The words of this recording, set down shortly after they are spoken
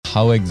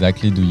How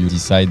exactly do you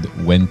decide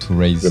when to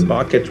raise? The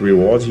market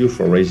rewards you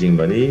for raising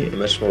money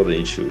much more than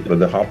it should. But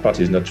the hard part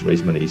is not to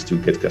raise money, it's to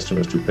get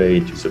customers to pay,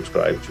 to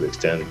subscribe, to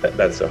extend.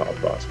 That's the hard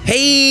part.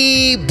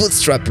 Hey,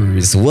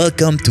 bootstrappers!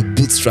 Welcome to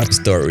Bootstrap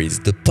Stories,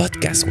 the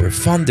podcast where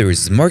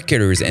founders,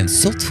 marketers, and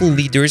thoughtful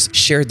leaders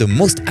share the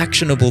most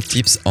actionable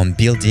tips on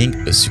building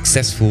a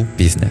successful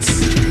business.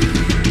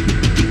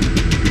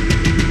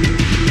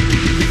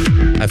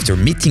 After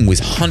meeting with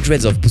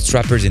hundreds of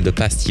bootstrappers in the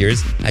past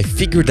years, I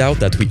figured out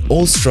that we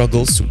all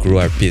struggle to grow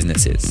our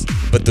businesses.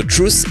 But the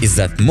truth is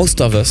that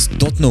most of us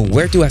don't know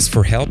where to ask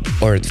for help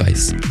or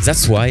advice.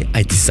 That's why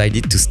I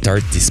decided to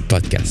start this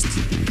podcast,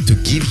 to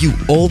give you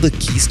all the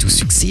keys to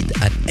succeed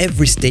at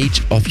every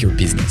stage of your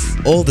business.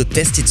 All the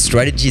tested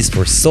strategies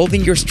for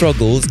solving your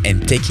struggles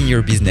and taking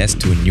your business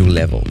to a new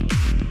level.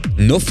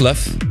 No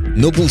fluff,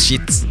 no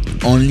bullshit,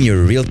 only a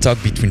real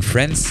talk between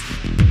friends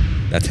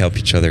that help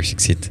each other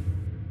succeed.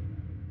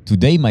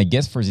 Today, my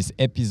guest for this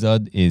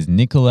episode is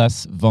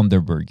Nicolas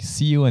Vandenberghe,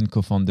 CEO and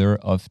co-founder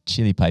of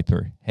Chili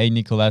Piper. Hey,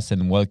 Nicolas,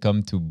 and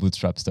welcome to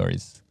Bootstrap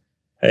Stories.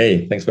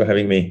 Hey, thanks for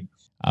having me.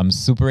 I'm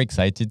super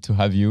excited to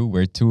have you.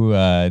 We're two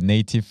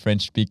native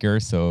French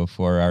speakers, so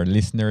for our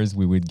listeners,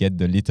 we would get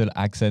the little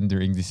accent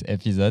during this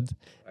episode.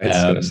 It's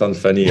going to sound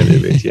funny a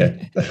little bit, yeah.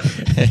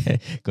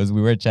 Because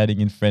we were chatting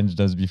in French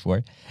just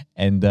before.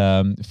 And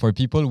for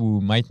people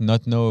who might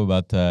not know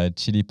about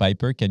Chili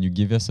Piper, can you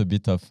give us a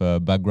bit of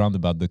background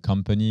about the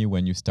company,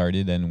 when you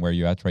started and where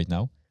you're at right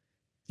now?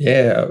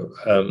 Yeah,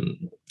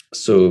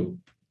 so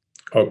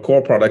our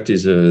core product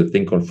is a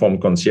thing called Form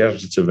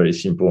Concierge. It's a very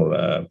simple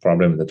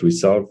problem that we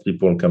solve.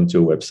 People come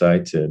to a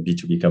website,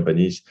 B2B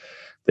companies.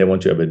 They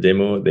want to have a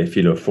demo. They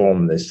fill a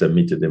form. They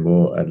submit a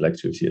demo. I'd like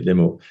to see a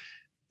demo.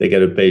 They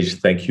get a page,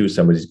 thank you,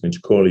 somebody's going to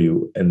call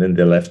you. And then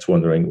they're left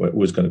wondering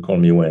who's going to call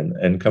me when.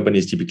 And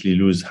companies typically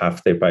lose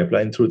half their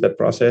pipeline through that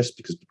process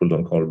because people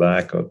don't call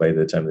back or by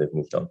the time they've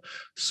moved on.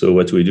 So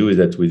what we do is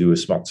that we do a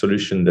smart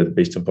solution that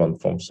based upon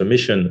form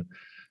submission,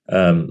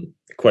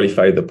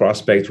 qualify the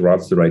prospect,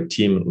 routes the right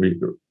team,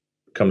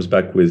 comes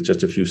back with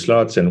just a few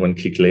slots, and 1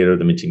 click later,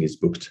 the meeting is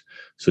booked.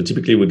 So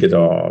typically we get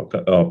our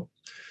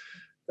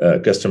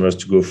customers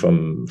to go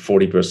from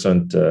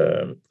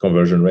 40%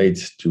 conversion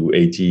rate to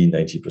 80,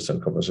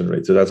 90% conversion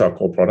rate. So that's our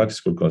core product.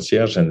 It's called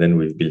Concierge, and then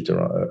we've built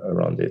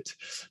around it.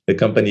 The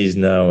company is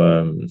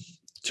now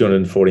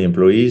 240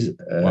 employees.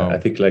 Wow. I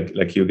think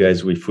like you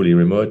guys, we're fully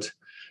remote.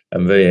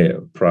 I'm very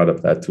proud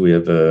of that. We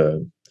have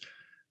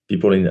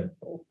people in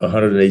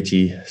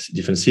 180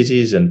 different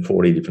cities and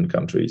 40 different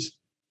countries.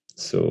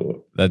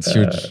 So that's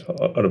huge.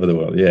 All over the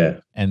world, yeah.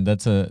 And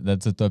that's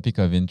a topic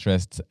of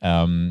interest.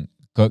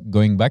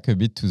 Going back a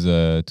bit to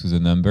the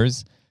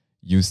numbers,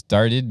 you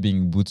started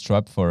being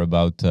bootstrapped for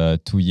about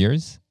 2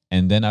 years,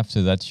 and then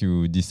after that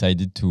you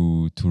decided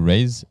to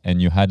raise,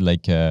 and you had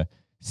like a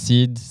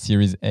seed,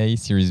 Series A,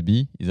 Series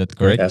B. Is that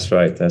correct? That's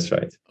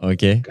right.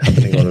 Okay.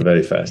 Happening on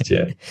very fast,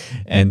 yeah.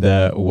 And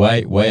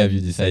why have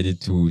you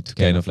decided to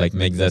kind of like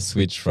make that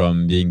switch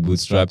from being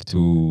bootstrapped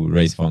to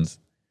raise funds?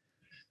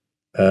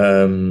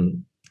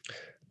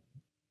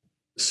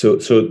 So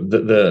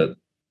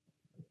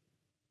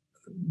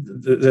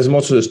there's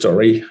more to the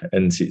story,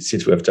 and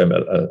since we have time,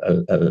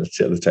 I'll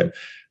tell the time.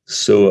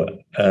 So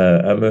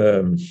I'm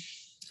a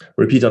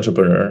repeat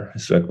entrepreneur.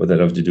 It's like what I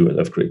love to do. I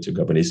love creating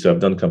companies. So I've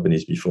done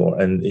companies before,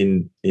 and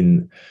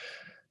in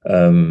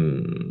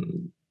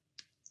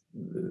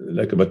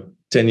like about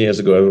 10 years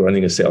ago, I was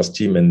running a sales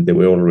team, and they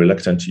were all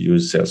reluctant to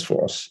use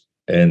Salesforce.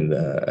 And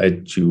I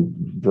had to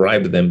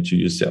bribe them to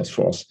use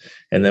Salesforce.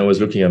 And I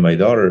was looking at my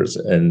daughters,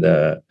 and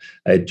I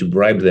had to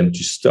bribe them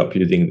to stop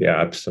using the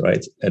apps,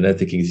 right? And I'm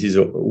thinking, this is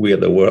a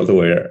weird world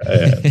where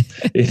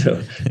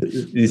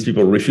these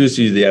people refuse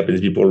to use the app, and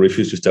these people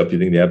refuse to stop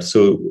using the app.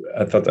 So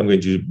I thought I'm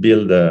going to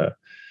build a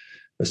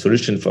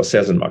solution for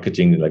sales and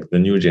marketing, like the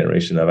new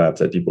generation of apps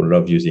that people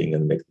love using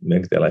and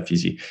make their life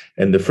easy.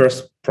 And the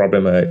first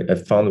problem I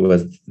found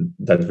was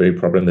that very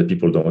problem that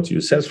people don't want to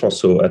use Salesforce.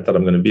 So I thought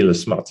I'm going to build a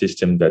smart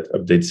system that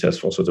updates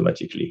Salesforce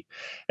automatically.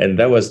 And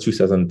that was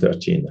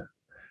 2013.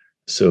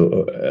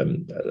 So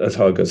that's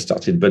how I got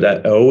started. But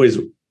I always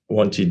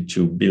wanted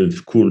to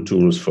build cool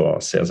tools for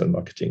sales and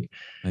marketing.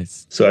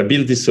 Nice. So I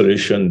built this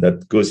solution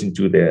that goes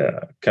into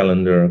their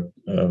calendar,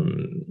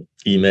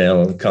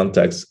 email,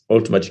 contacts,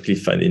 automatically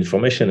find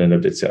information and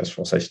update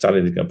Salesforce. I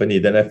started the company.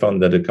 Then I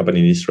found that a company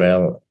in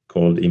Israel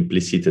called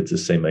Implicit had the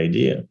same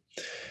idea.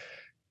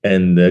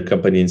 And the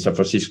company in San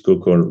Francisco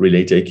called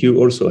RelateIQ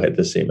also had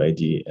the same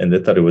idea. And they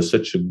thought it was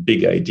such a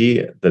big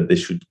idea that they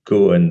should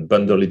go and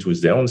bundle it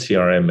with their own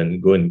CRM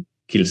and go and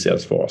kill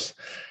Salesforce.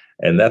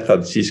 And I thought,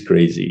 this is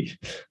crazy.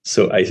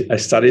 So I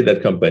started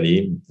that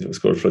company. It was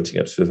called Floating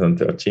Up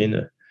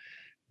 2013.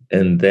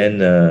 And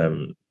then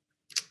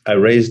I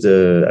raised,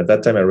 at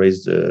that time,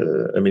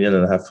 $1.5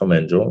 million from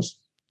angels.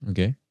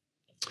 Okay.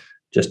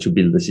 Just to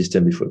build the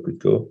system before it could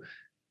go.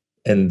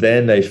 And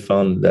then I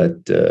found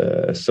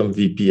that some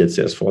VP at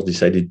Salesforce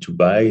decided to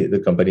buy the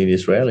company in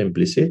Israel,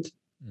 Implicit.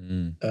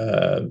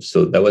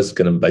 So that was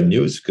kind of bad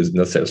news because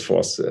no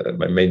Salesforce,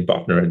 my main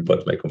partner, had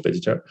bought my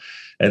competitor.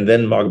 And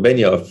then Mark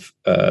Benioff,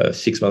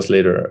 6 months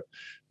later,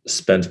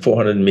 spent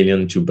 400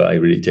 million to buy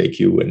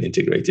RealityIQ and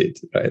integrate it.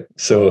 Right,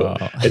 so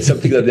it's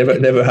something that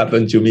never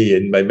happened to me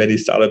in my many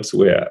startups,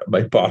 where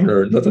my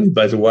partner not only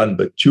buys one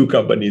but two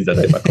companies that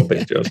are my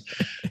competitors.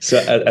 So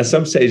at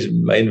some stage,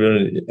 my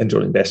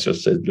angel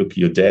investors said, "Look,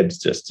 you're dead.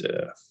 Just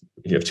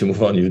you have to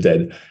move on. You're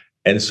dead."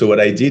 And so what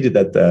I did is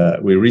that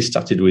we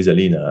restarted with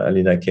Alina.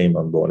 Alina came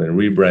on board and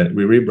we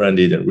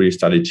rebranded and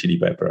restarted Chili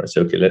Pepper. I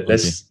said, okay,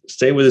 let's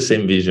stay with the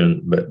same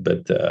vision,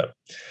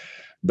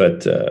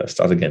 but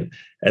start again.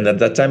 And at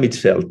that time, it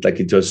felt like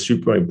it was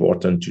super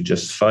important to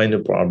just find a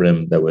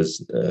problem that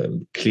was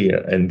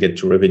clear and get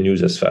to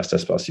revenues as fast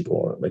as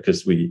possible,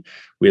 because we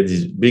had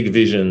this big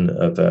vision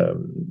of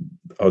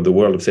how the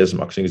world of sales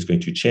marketing is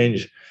going to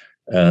change.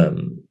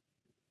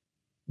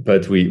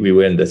 But we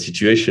were in that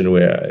situation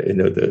where,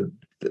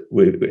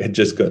 we had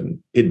just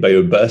gotten hit by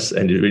a bus,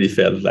 and it really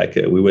felt like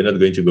we were not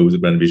going to go with the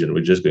grand vision.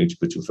 We're just going to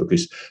put to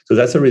focus. So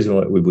that's the reason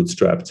why we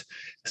bootstrapped.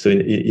 So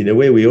in a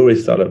way, we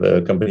always thought of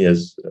a company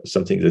as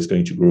something that's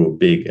going to grow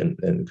big and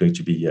going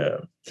to be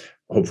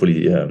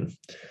hopefully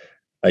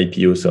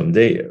IPO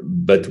someday.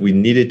 But we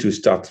needed to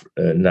start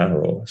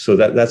narrow. So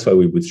that's why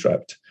we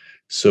bootstrapped.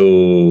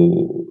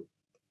 So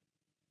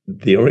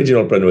the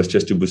original plan was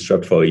just to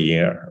bootstrap for a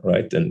year,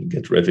 right, and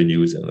get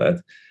revenues and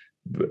that.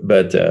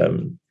 But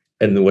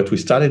and what we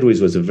started with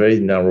was a very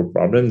narrow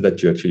problem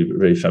that you're actually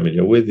very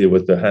familiar with. It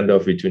was the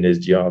handoff between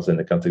SDRs and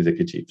account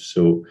executives.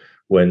 So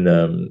when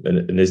an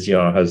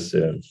SDR has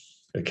a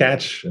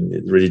catch and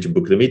is ready to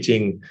book the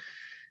meeting,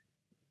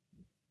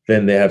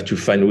 then they have to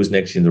find who's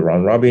next in the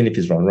round robin. If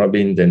it's round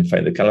robin, then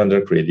find the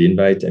calendar, create the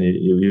invite, and it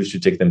used to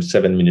take them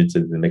 7 minutes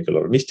and they make a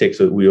lot of mistakes.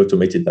 So we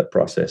automated that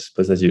process.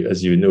 But as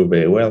you know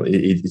very well,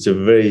 it's a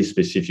very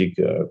specific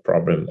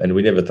problem, and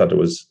we never thought it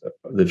was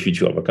the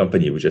future of a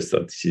company. We just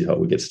thought this is how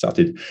we get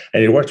started,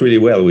 and it worked really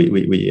well.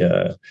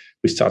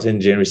 We started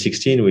in January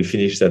 16. We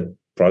finished that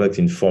product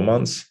in 4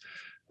 months.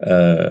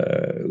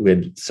 We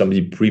had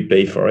somebody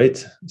prepay for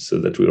it, so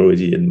that we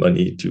already had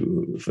money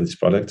for this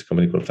product, a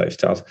company called 5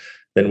 Stars.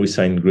 Then we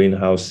signed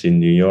Greenhouse in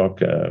New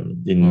York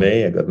in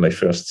May. I got my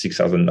first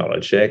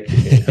 $6,000 check.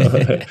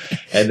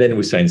 And then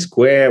we signed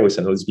Square, we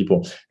signed all these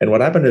people. And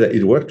what happened is that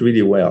it worked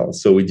really well.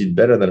 So we did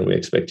better than we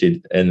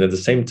expected. And at the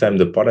same time,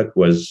 the product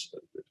was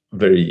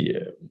very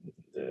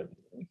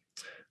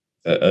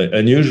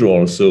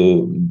unusual.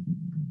 So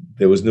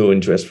there was no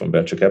interest from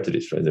venture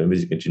capitalists, right? They're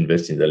basically going to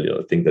invest in that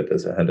little thing that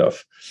does a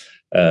handoff.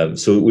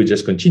 So we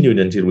just continued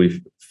until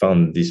we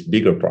found this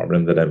bigger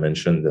problem that I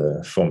mentioned,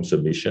 the form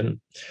submission.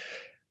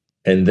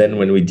 And then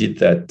when we did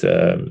that,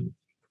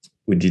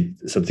 we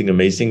did something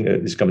amazing.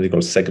 This company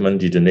called Segment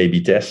did an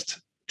A/B test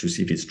to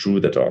see if it's true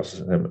that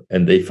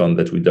and they found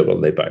that we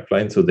doubled their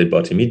pipeline. So they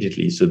bought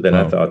immediately. So then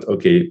I thought,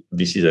 okay,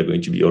 VCs are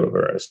going to be all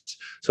over us.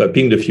 So I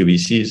pinged a few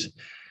VCs,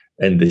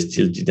 and they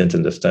still didn't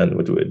understand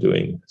what we were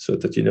doing. So I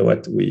thought, you know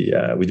what,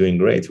 we're doing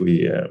great.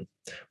 We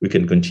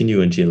can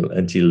continue until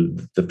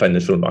the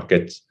financial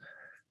market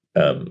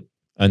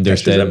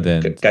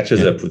catches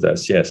up with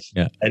us. Yes,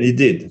 and it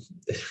did.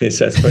 It's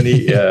that's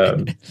funny.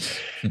 I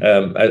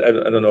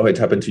don't know how it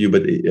happened to you,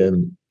 but it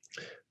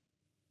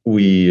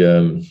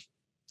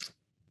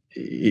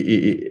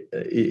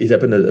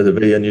happened at a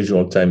very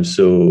unusual time.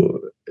 So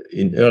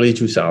in early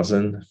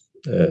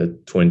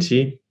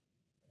 2020.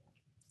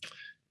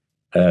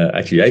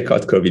 Actually, I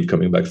caught COVID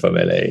coming back from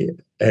LA,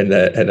 and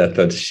I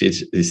thought,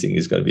 shit, this thing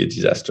is going to be a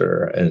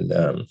disaster, and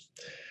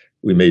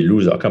we may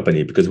lose our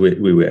company, because we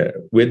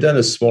had done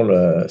a small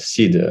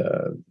seed.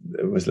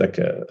 It was like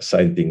a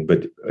side thing,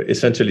 but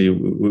essentially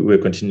we were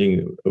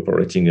continuing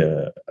operating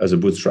as a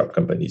bootstrap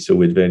company, so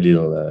with very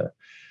little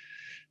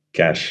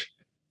cash.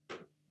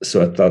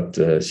 So I thought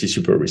this is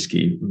super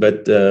risky,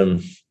 but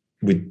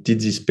we did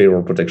this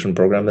payroll protection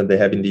program that they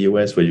have in the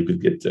US, where you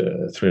could get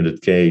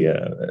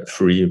 $300K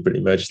free,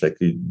 pretty much, like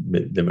you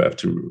never have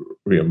to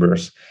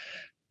reimburse.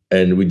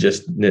 And we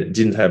just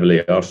didn't have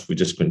layoffs. We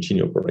just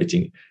continued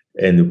operating.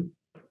 And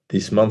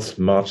this month,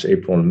 March,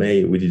 April,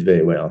 May, we did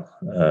very well.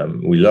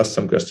 We lost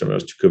some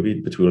customers to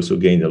COVID, but we also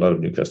gained a lot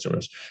of new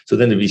customers. So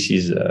then the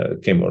VCs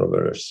came all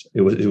over us.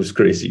 It was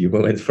crazy. We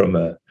went from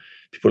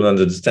people not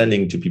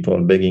understanding to people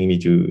begging me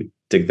to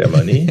take their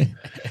money.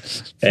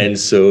 And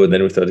so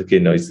then we thought, okay,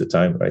 now it's the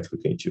time, right?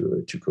 We're going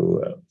to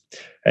go.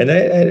 And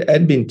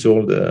I'd been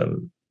told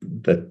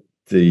that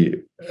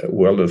the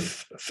world of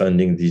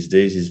funding these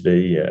days is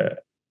very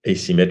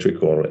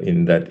asymmetrical,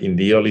 in that in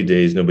the early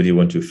days, nobody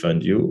wants to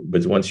fund you.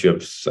 But once you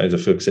have signs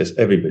of success,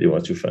 everybody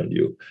wants to fund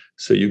you.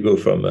 So you go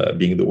from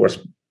being the worst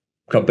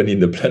company in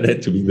the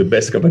planet to being the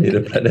best company in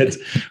the planet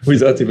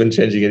without even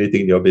changing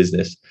anything in your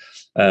business.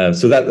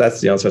 So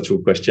that's the answer to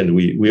a question.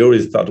 We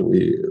always thought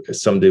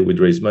someday we'd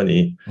raise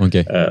money.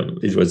 Okay.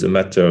 It was a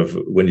matter of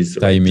when it's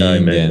the right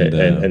time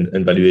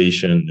and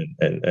valuation,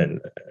 and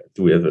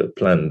do we have a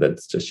plan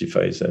that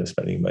justifies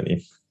spending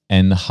money?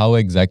 And how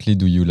exactly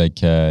do you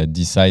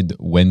decide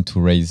when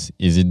to raise?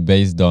 Is it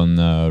based on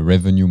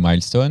revenue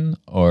milestone,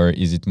 or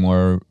is it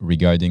more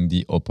regarding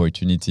the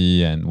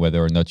opportunity and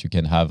whether or not you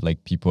can have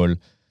people,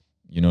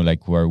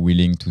 who are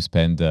willing to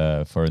spend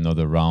for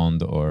another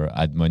round or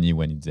add money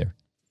when it's there?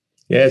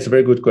 Yeah, it's a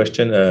very good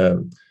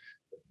question.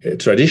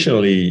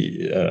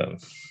 Traditionally,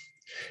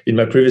 in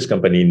my previous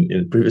company, in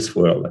the previous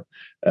world,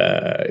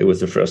 it was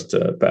the first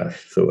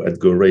path. So I'd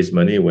go raise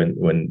money when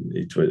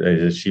I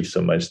achieved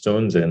some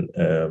milestones, and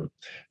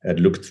I'd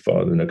looked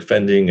for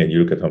funding, and you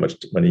look at how much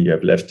money you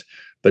have left.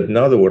 But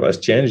now the world has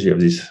changed. You have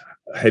this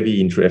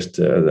heavy interest,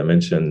 as I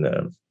mentioned,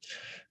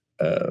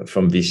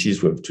 from VCs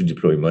who have to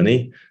deploy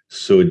money.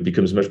 So it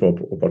becomes much more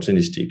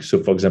opportunistic.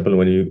 So, for example,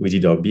 when we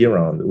did our B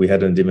round, we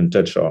hadn't even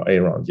touched our A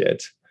round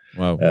yet.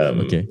 Wow.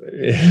 Okay.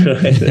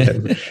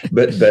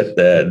 but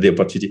the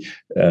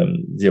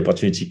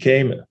opportunity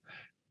came,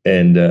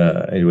 and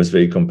it was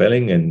very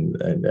compelling, and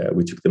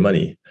we took the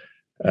money.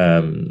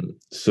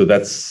 So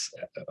that's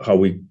how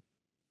we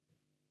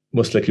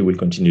most likely will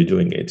continue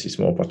doing it. It's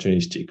more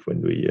opportunistic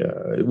when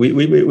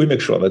we make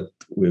sure that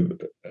we've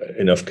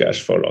enough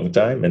cash for a long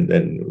time, and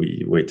then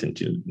we wait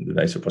until the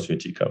nice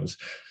opportunity comes.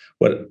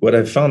 What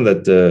I found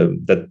that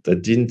I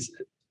didn't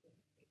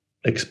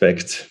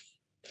expect,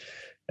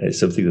 and it's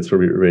something that's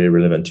probably very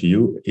relevant to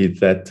you,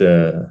 is that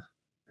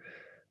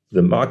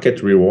the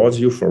market rewards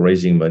you for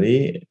raising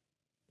money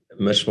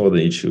much more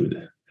than it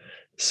should.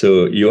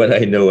 So you and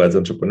I know as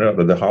entrepreneurs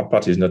that the hard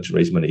part is not to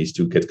raise money, is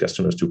to get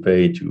customers to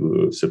pay,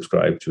 to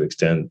subscribe, to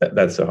extend.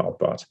 That's the hard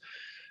part.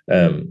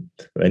 And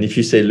if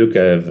you say, look,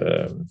 I have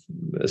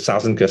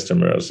 1,000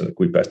 customers, and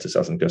we passed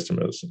 1,000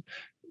 customers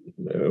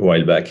a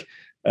while back,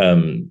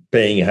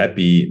 paying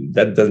happy,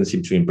 that doesn't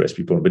seem to impress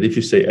people. But if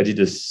you say, I did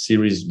a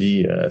Series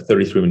B,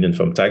 33 million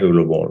from Tiger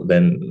Global,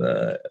 then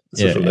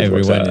social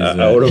networks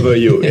are all over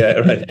you. Yeah,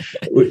 right.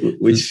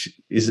 Which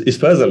is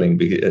puzzling,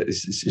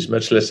 because it's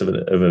much less of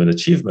an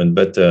achievement,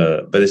 but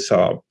it's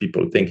how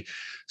people think.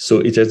 So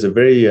it has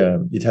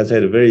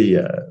had a very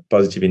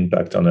positive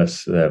impact on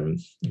us.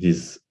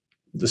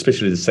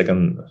 Especially the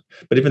second,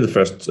 but even the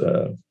first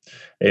A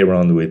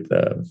round with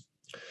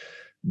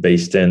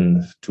Base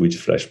 10, to which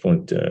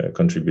Flashpoint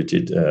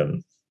contributed,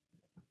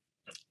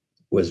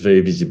 was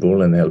very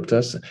visible and helped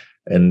us.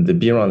 And the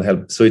B round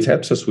helped. So it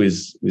helps us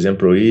with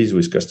employees,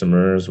 with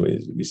customers,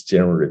 with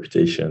general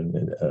reputation,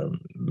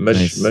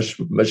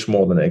 much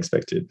more than I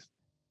expected.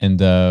 And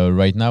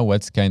right now,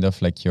 what's kind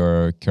of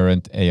your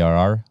current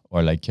ARR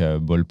or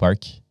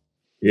ballpark?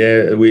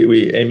 Yeah,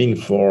 we aiming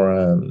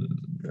for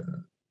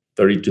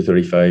 30 to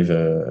 35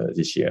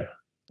 this year.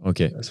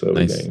 Okay, that's where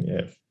nice. We're going.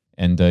 Yeah.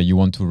 And you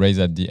want to raise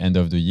at the end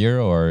of the year,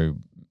 or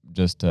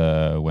just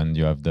when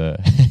you have the?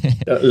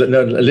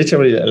 No,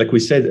 literally, like we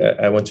said,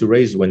 I want to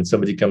raise when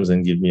somebody comes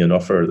and give me an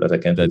offer that I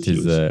can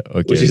refuse.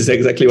 Okay. Which is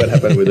exactly what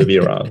happened with the B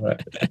round.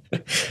 Right?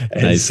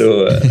 And nice.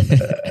 So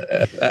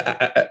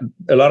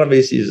a lot of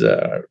VCs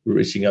are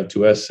reaching out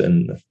to us,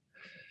 and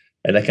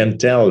I can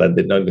tell that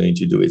they're not going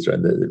to do it.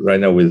 Right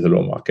now, with the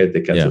low market,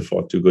 they can't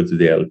afford to go to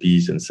the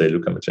LPs and say,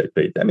 look how much I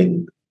paid. I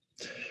mean,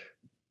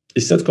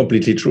 it's not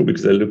completely true,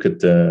 because I look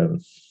at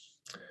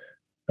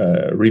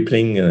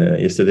Rippling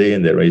yesterday,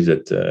 and they raised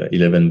at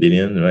 11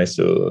 billion, right?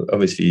 So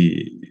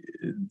obviously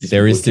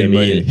there is still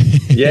money.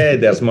 Yeah,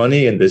 there's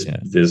money, and there's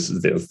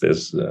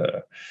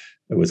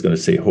I was going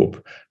to say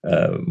hope,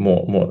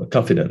 more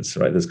confidence,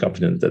 right? There's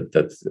confidence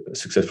that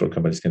successful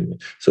companies can be.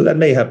 So that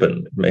may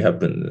happen. It may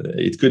happen.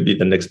 It could be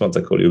the next month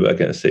I call you back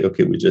and I say,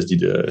 okay, we just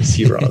did a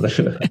C round,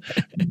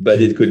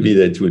 but it could be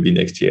that it will be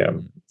next year.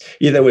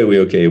 Either way,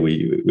 we're okay.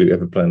 We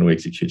have a plan. We're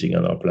executing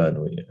on our plan.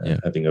 We're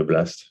having a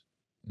blast.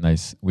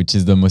 Nice, which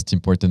is the most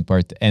important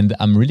part. And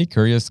I'm really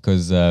curious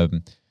because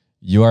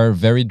you are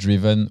very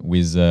driven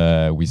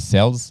with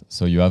sales.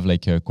 So you have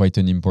quite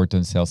an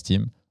important sales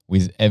team,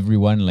 with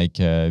everyone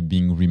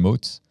being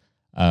remote.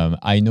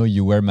 I know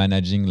you were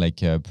managing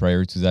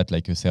prior to that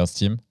a sales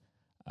team.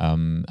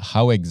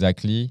 How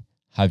exactly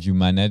have you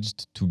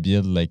managed to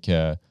build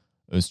a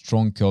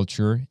strong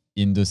culture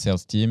in the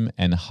sales team,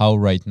 and how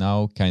right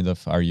now kind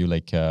of are you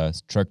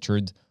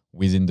structured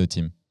within the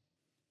team?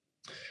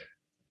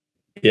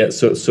 Yeah,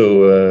 so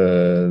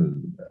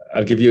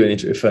I'll give you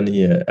a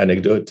funny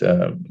anecdote.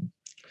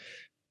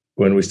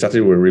 When we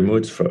started, we were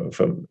remote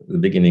from the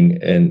beginning,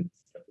 and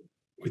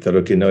we thought,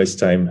 okay, now it's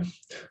time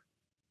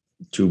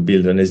to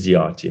build an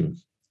SDR team.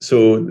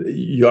 So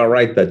you are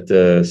right that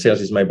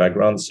sales is my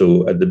background.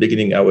 So at the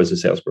beginning, I was a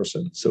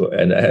salesperson.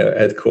 And I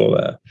had call.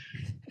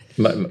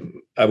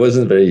 I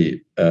wasn't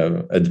very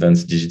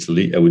advanced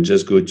digitally. I would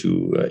just go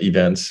to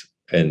events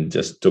and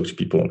just talk to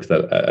people, because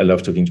I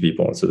love talking to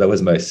people. So that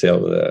was my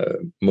sales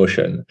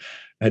motion.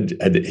 I'd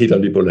hit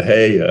on people,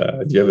 hey,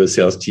 do you have a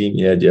sales team?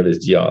 Yeah. Do you have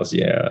SDRs?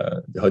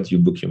 Yeah. How do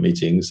you book your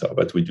meetings? How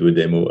about we do a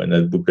demo? And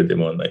I'd book a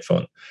demo on my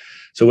phone.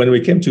 So when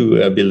we came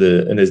to build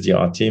an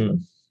SDR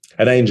team,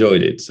 and I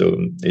enjoyed it, so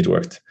it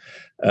worked.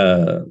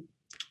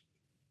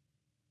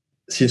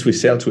 Since we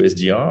sell to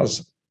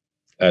SDRs,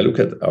 I look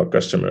at our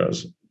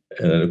customers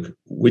and I look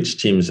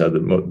which teams are the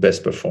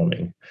best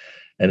performing.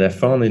 And I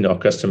found in our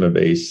customer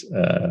base,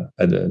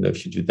 I don't know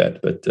if you do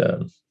that, but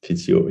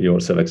since you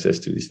also have access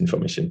to this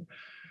information,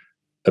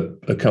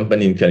 a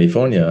company in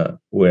California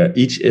where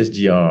each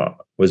SDR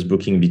was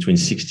booking between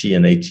 60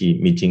 and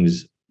 80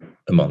 meetings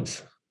a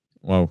month.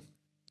 Wow.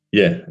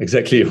 Yeah,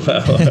 exactly.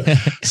 Wow.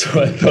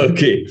 So I thought,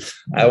 okay,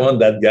 I want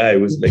that guy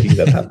who's making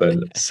that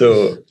happen.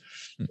 So,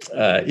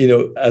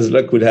 as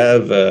luck would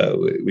have,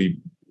 we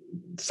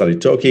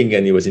started talking,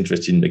 and he was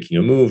interested in making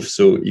a move.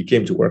 So he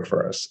came to work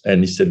for us,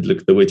 and he said,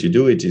 look, the way to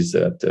do it is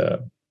that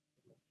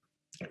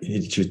you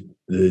need to,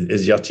 the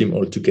SDR team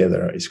all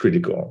together is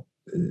critical.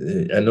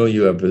 I know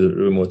you have a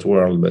remote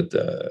world, but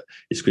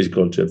it's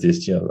critical to have the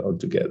SDR all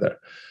together.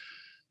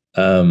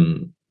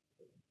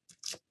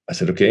 I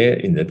said, okay,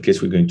 in that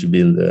case, we're going to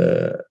build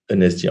an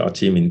SDR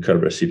team in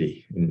Culver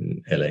City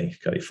in LA,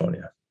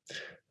 California.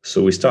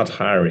 So we start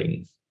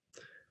hiring,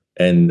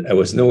 and I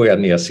was nowhere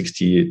near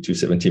 60 to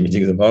 70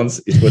 meetings a month.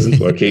 It wasn't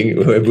working.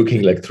 We were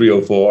booking like 3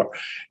 or 4.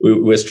 We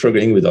were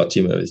struggling with our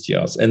team of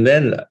SDRs. And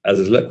then,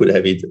 as luck would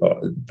have it,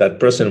 that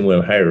person we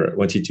hired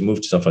wanted to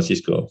move to San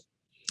Francisco.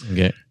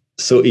 Okay.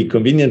 So he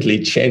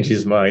conveniently changed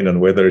his mind on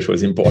whether it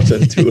was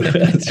important to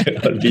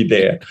be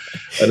there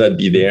or not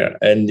be there.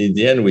 And in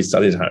the end, we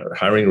started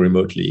hiring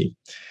remotely.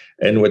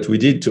 And what we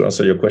did, to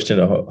answer your question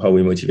of how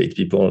we motivate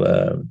people,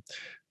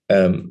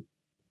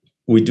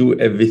 we do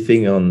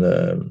everything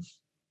on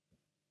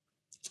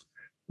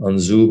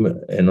Zoom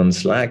and on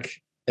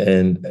Slack,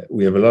 and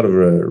we have a lot of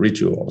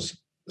rituals.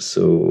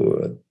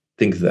 So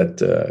things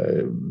that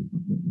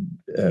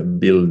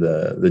build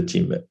the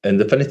team. And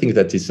the funny thing is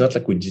that it's not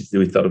like we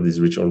thought of this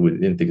ritual, we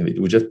didn't think of it.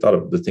 We just thought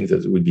of the things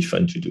that would be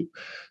fun to do.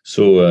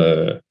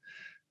 So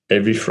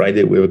every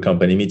Friday we have a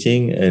company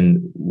meeting,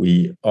 and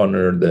we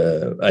honor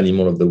the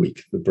animal of the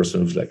week. The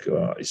person who's like,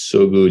 oh, he's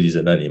so good, he's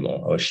an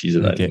animal, or she's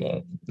an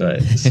animal.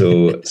 Right.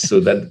 So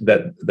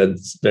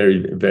that's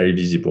very, very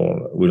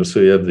visible. We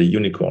also have the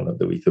unicorn of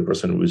the week, the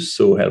person who is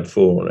so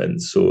helpful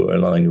and so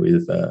aligned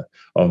with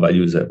our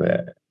values of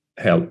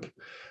help.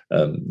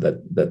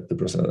 That the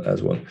person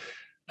has one.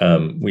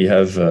 We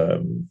have,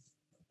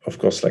 of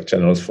course, like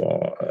channels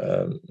for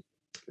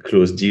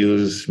closed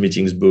deals,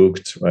 meetings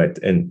booked, right?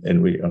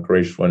 And we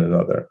encourage one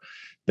another.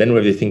 Then we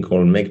have a thing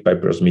called Make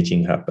Piper's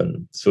Meeting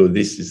Happen. So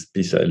this is the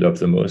piece I love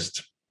the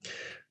most.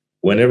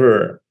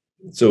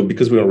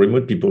 Because we are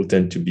remote, people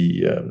tend to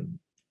be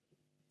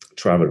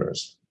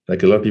travelers.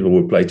 Like a lot of people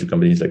who apply to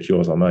companies like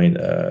yours or mine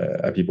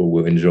are people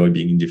who enjoy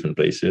being in different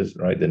places,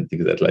 right? And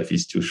think that life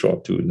is too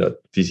short to not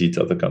visit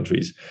other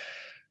countries.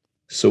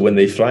 So when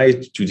they fly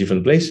to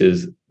different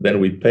places, then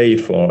we pay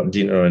for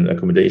dinner and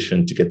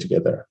accommodation to get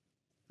together.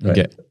 Right?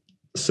 Okay.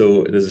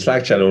 So there's a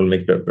Slack channel,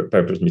 Make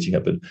Piper's Meeting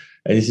Happen.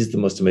 And this is the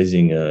most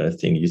amazing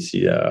thing. You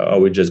see,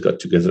 we just got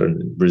together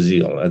in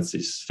Brazil at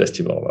this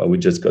festival. We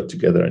just got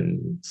together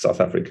in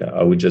South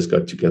Africa. We just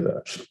got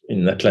together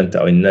in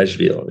Atlanta or in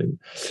Nashville.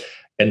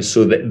 And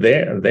so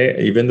they're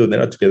even though they're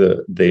not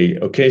together, they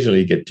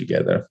occasionally get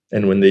together.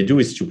 And when they do,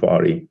 it's to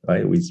party.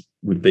 Right?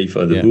 We pay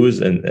for the booze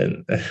and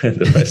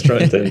the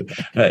restaurant, and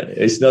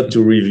it's not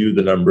to review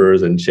the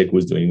numbers and check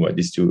who's doing what.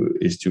 It's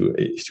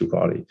to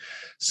party.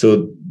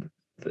 So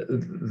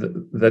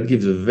that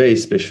gives a very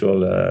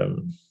special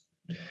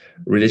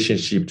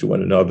relationship to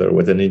one another.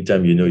 With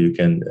anytime you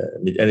can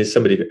meet, and it's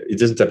somebody. It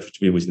doesn't have to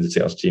be within the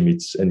sales team.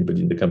 It's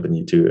anybody in the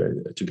company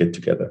to get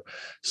together.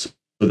 So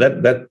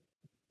that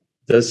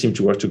does seem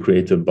to work to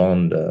create a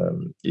bond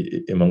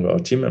among our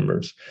team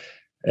members.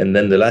 And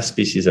then the last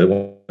piece is that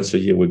once a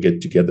year we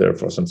get together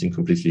for something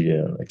completely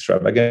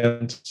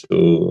extravagant.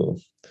 So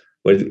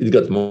it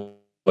got more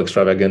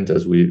extravagant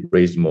as we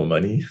raised more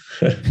money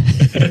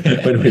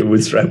when we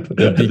bootstrap.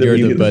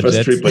 The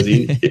first trip was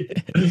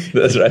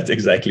that's right,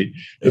 exactly.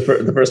 The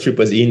first trip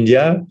was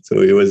India,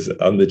 so it was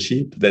on the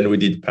cheap. Then we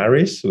did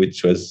Paris,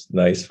 which was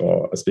nice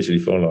especially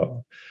for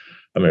our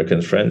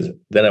American friends.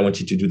 Then I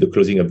wanted to do the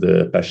closing of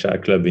the Pasha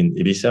Club in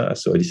Ibiza.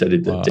 So I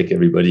decided to take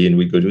everybody and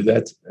we go do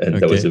that. And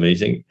that was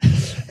amazing.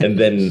 And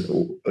then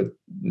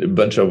a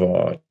bunch of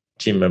our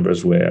team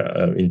members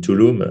were in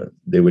Tulum.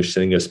 They were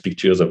sending us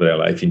pictures of their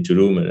life in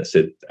Tulum. And I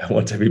said, I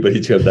want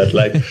everybody to have that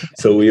life.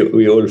 So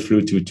we all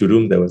flew to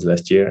Tulum. That was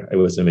last year. It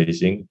was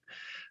amazing.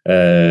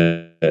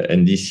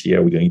 And this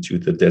year we're going to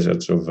the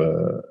deserts of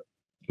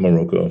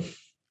Morocco.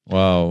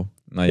 Wow.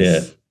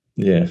 Nice.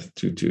 Yeah.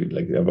 To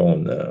like have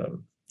our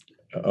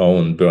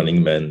own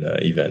Burning Man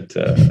event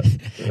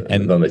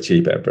and on the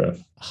Chili Pepper.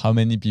 How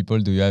many people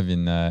do you have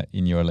in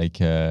your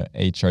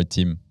HR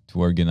team to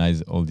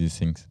organize all these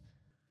things?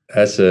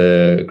 That's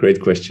a great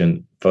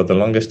question. For the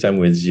longest time,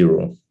 we had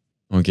 0.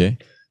 Okay.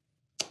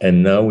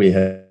 And now we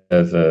have,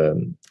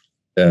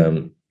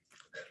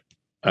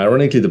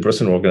 ironically, the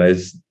person who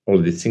organized all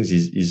these things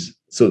is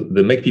so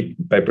the Make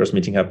Piper's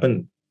Meeting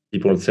Happen.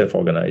 People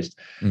self-organized.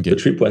 Okay. The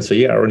trip once a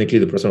year, ironically,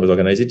 the person who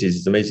organized it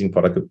is an amazing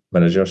product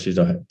manager. She's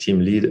a team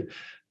lead.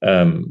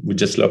 We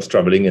just loves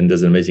traveling and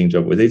does an amazing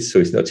job with it. So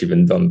it's not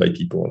even done by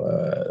people,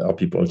 our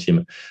people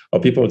team. Our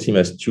people team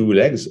has 2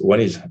 legs. One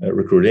is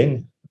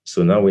recruiting.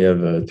 So now we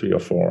have 3 or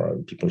 4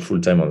 people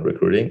full-time on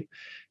recruiting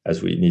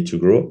as we need to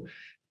grow.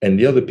 And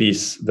the other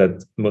piece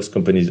that most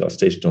companies at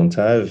stage don't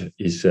have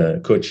is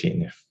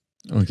coaching.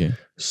 Okay.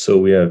 So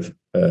we have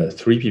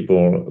 3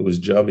 people whose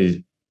job is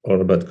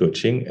all about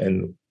coaching.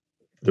 And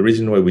the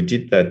reason why we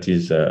did that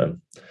is as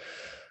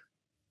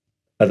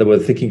I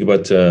was thinking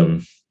about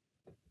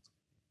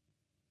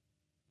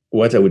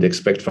what I would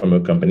expect from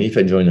a company. If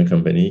I join a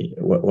company,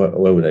 what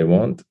would I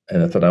want?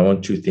 And I thought I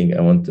want 2 things.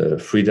 I want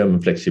freedom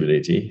and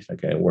flexibility. I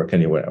can work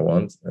anywhere I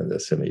want. And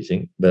that's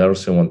amazing. But I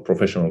also want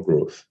professional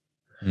growth.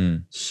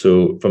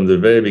 So from the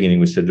very beginning,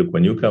 we said, look,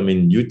 when you come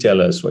in, you tell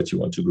us what you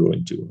want to grow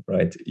into,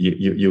 right?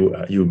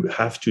 You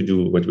have to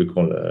do what we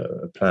call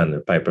a plan,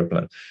 a Piper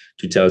plan,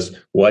 to tell us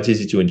what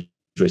is it you're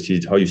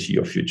interested in, how you see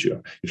your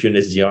future. If you're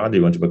an SDR, do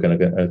you want to become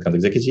an account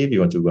executive? Do you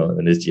want to be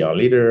an SDR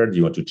leader? Do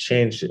you want to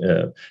change?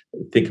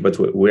 Think about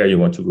where you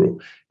want to grow.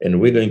 And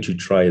we're going to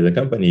try the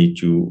company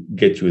to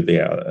get you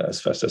there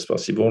as fast as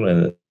possible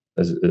and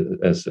as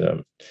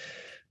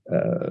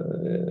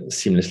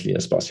seamlessly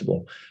as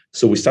possible.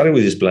 So we started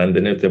with this plan.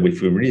 Then if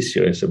we're really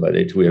serious about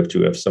it, we have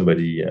to have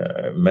somebody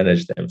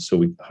manage them. So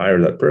we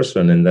hired that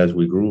person, and as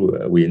we grew,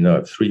 we now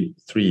have three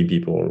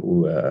people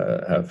who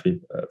have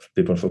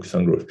people focused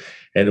on growth.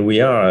 And we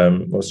are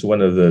also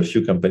one of the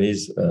few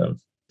companies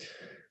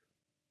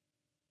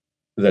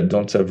that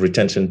don't have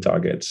retention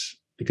targets.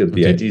 Because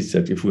the idea is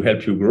that if we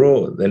help you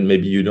grow, then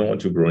maybe you don't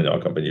want to grow in our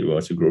company. You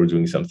want to grow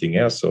doing something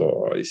else,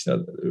 or it's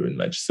not a good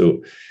match.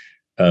 So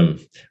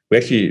we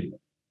actually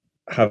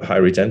have high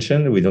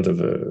retention. We don't have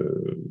a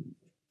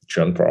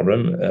churn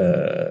problem.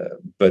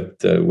 But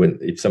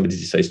if somebody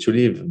decides to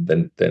leave,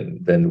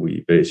 then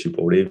we very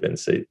supportive and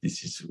say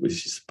this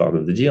is part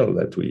of the deal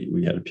that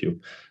we help you.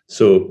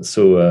 So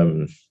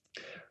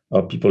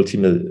our people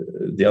team,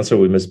 the answer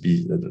we must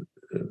be.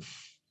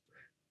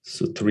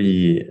 So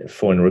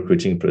 4 in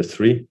recruiting plus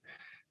 3,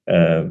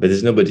 but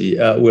there's nobody.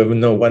 We have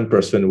no one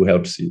person who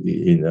helps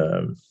in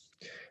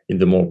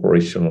the more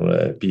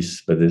operational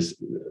piece. But there's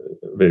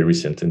very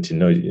recent until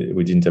now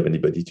we didn't have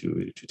anybody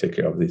to take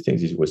care of these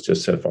things. It was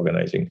just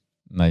self-organizing.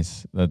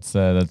 Nice. That's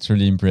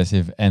really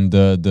impressive. And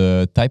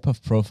the type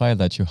of profile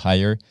that you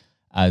hire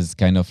as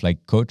kind of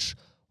like coach,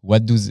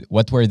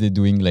 what were they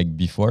doing like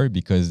before?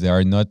 Because there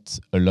are not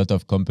a lot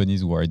of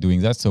companies who are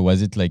doing that. So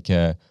was it like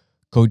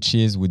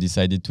coaches who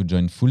decided to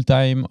join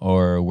full-time,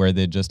 or were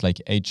they just like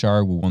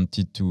HR who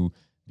wanted to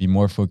be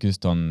more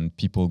focused on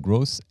people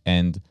growth?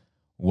 And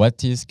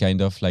what is kind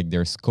of like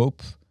their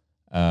scope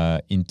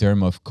in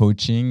terms of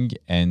coaching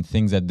and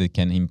things that they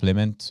can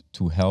implement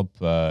to help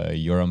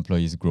your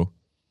employees grow?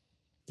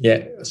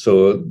 Yeah,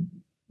 so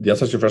the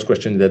answer to your first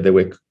question, that they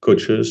were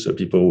coaches, so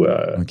people who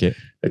are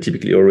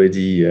typically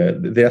already,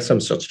 there are some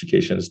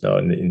certifications now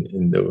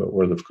in the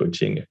world of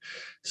coaching.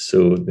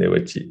 So they were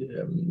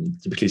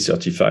typically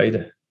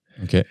certified.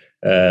 Okay.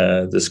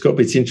 The scope,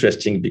 it's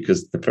interesting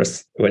because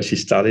when she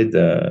started,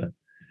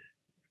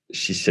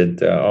 she said,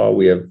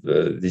 we have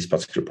this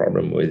particular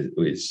problem with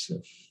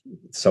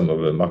some of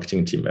the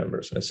marketing team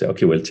members. And I said,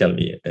 okay, well, tell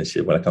me. And she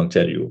said, well, I can't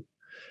tell you.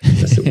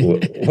 I said,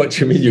 what do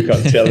you mean you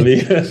can't tell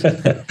me?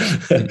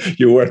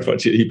 You work for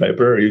Chili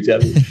Piper, you tell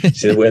me. She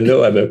said, well,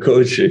 no, I'm a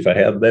coach. If I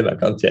help them, I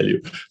can't tell you.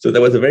 So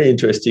that was a very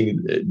interesting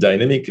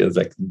dynamic. It's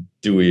like,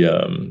 do we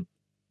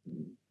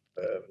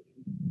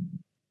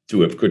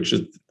have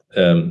coaches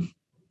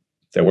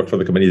that work for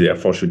the company,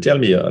 therefore should tell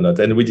me or not?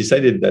 And we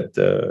decided that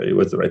it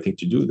was the right thing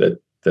to do, that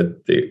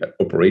they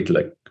operate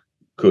like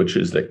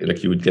coaches,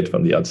 like you would get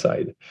from the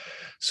outside.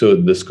 So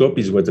the scope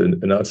is what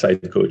an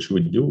outside coach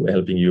would do,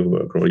 helping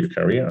you grow your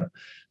career.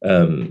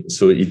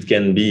 So it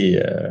can be,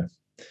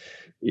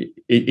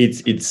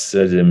 it's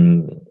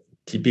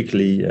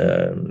typically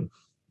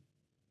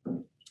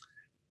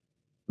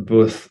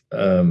both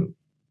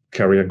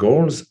career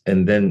goals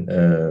and then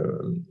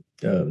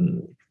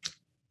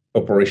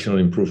operational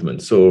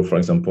improvement. So, for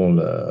example,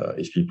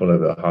 if people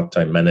have a hard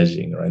time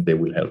managing, right, they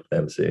will help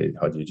them say,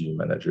 how do you do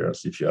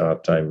managers? If you have a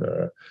hard time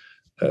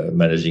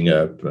managing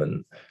up,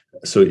 and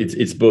so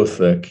it's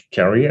both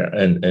career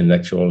and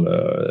actual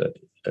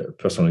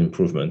personal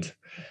improvement.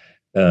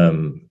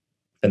 And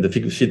the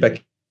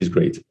feedback is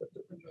great.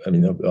 I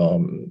mean,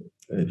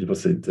 people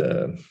said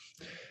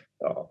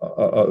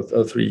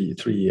our three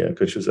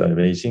coaches are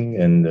amazing,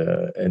 and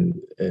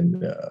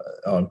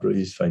our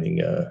employees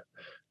finding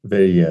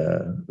very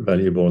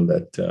valuable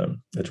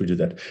that we do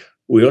that.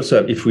 We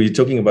also, if we're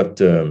talking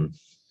about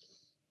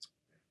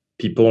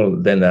people,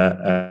 then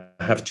I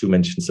have to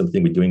mention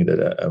something we're doing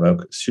that I'm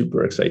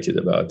super excited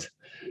about.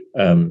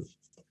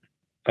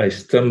 I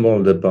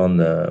stumbled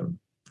upon,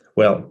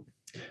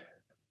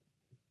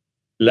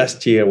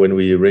 last year when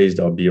we raised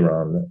our B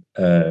round,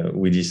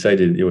 we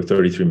decided it was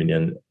 33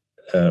 million.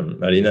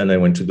 Alina and I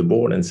went to the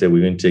board and said,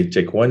 we're going to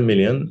take 1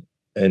 million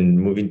and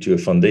move into a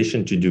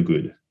foundation to do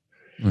good.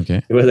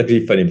 Okay. It was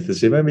actually funny because they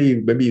say,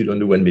 maybe you don't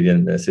do 1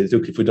 million. I said,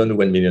 look, if we don't do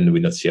 1 million,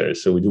 we're not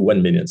serious. So we do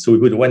 1 million. So we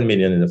put 1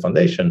 million in the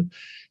foundation.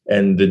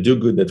 And the do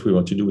good that we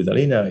want to do with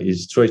Alina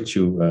is try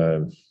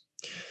to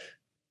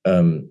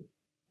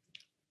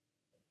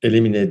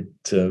eliminate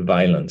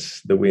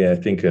violence. The way I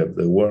think of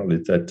the world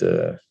is that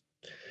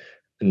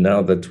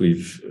now that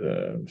we've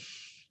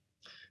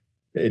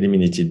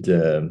eliminated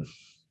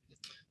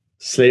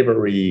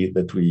slavery,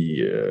 that we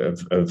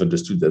have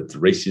understood that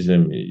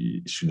racism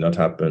should not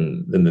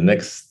happen, then the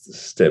next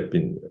step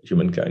in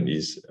humankind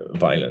is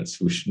violence.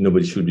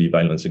 Nobody should be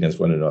violent against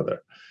one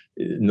another,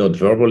 not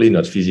verbally,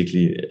 not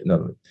physically,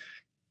 no.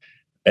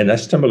 And I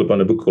stumbled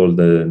upon a book called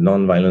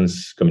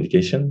Non-Violence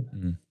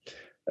Communication.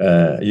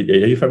 Are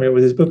you familiar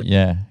with this book?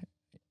 Yeah.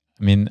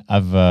 I mean,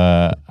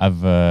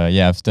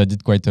 I've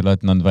studied quite a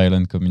lot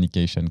nonviolent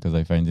communication because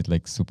I find it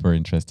like super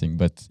interesting.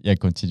 But yeah,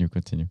 continue.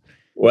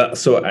 Well,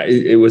 so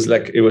it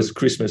was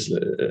Christmas,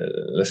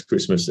 last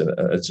Christmas, and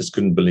I just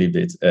couldn't believe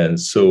it. And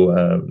so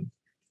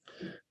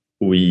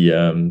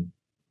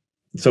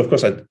so of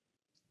course I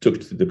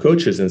took to the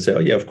coaches and said,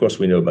 "Oh yeah, of course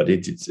we know about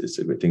it. It's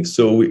a good thing."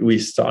 So we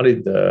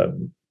started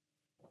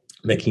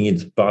making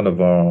it part of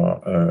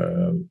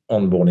our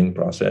onboarding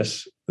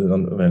process, the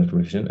nonviolent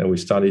communication, and we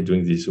started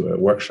doing these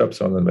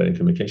workshops on nonviolent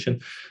communication.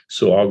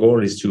 So our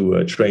goal is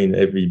to train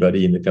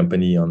everybody in the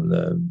company on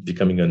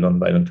becoming a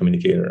nonviolent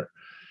communicator.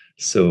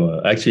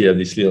 So actually, I have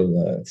this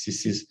little.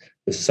 This is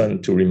the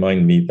sun to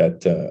remind me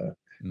that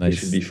I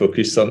should be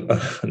focused on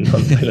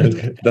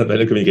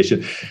nonviolent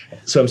communication.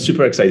 So I'm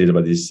super excited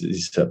about this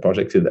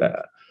project.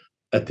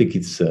 I think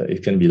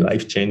it can be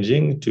life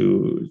changing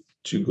to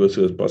go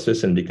through the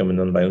process and become a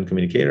nonviolent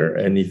communicator.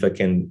 And if I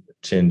can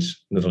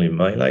change not only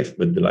my life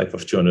but the life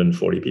of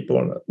 240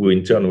 people, who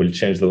in turn will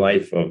change the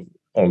life of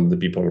all the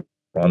people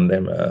around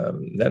them,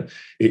 then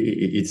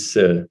it's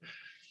a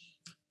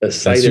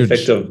side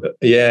effect of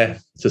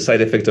it's a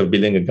side effect of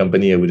building a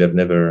company I would have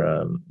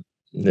never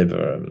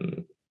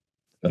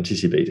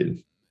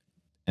anticipated.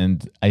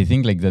 And I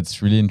think like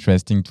that's really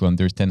interesting to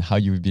understand how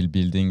you've been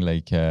building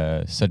like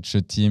such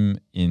a team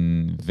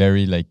in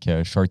very like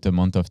a short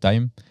amount of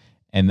time.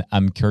 And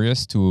I'm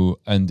curious to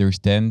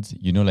understand,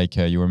 like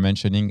you were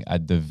mentioning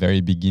at the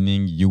very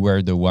beginning, you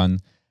were the one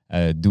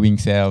doing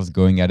sales,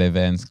 going at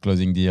events,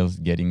 closing deals,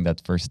 getting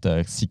that first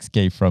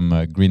 6K from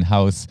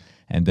Greenhouse,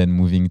 and then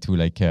moving to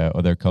like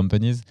other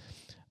companies.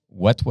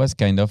 What was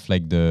kind of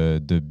like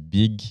the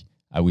big,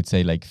 I would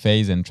say, like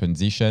phase and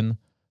transition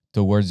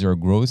towards your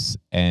growth,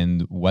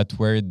 and what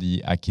were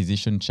the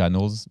acquisition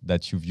channels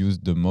that you've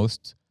used the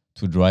most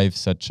to drive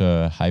such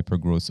a hyper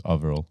growth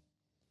overall?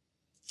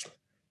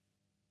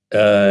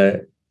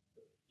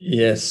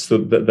 Yes. So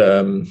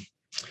the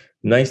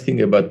nice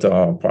thing about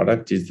our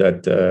product is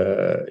that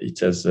it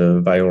has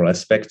a viral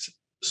aspect.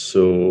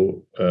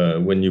 So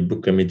when you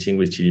book a meeting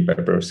with Chili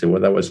Pepper, say,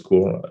 well, that was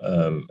cool.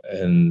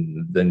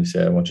 And then you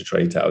say, I want to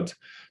try it out.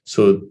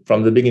 So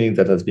from the beginning,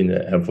 that has been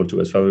helpful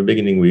to us. From the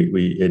beginning,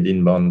 we had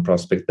inbound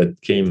prospect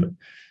that came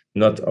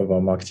not of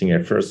our marketing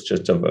efforts,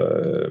 just of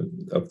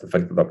the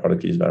fact that our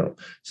product is viral.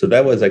 So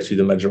that was actually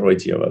the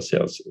majority of our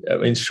sales. I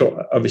mean,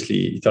 sure,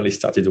 obviously, it only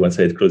started once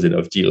I had closed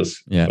enough deals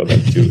for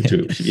them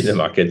to be in the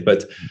market.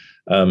 But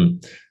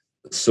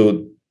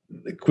so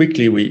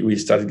quickly, we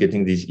started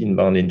getting this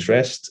inbound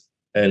interest.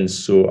 And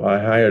so I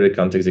hired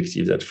account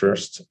executives at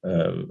first,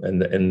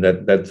 and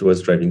that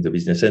was driving the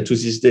business. And to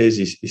this day,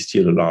 is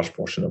still a large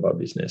portion of our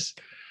business.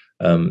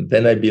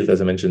 Then I built,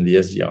 as I mentioned, the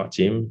SDR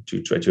team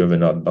to try to have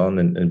an outbound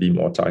and be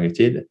more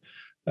targeted.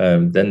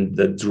 Then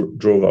that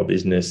drove our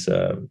business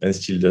and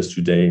still does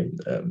today.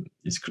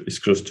 It's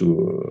close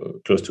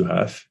to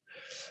half.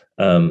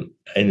 And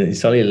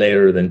it's only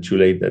later than too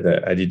late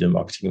that I did a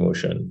marketing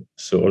motion.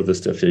 So all the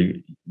stuff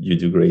you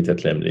do great at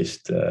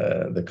Lemlist,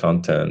 the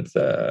content,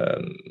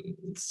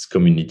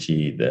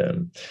 community,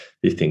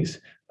 these things.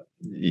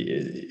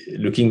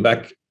 Looking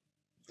back,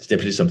 it's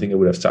definitely something I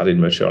would have started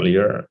much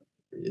earlier.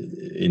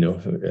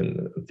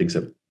 And things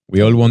have.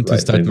 We all want to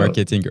start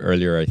marketing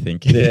earlier, I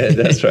think. Yeah,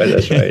 that's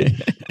right.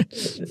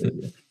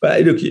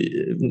 But look,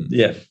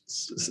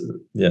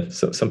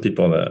 So some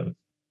people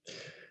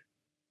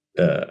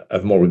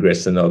have more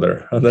regrets than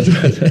others.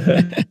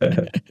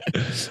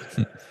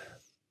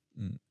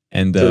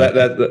 And so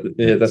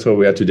that's where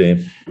we are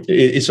today.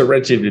 It's a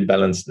relatively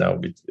balanced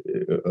now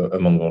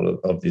among all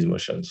of these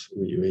motions.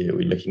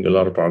 We're making a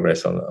lot of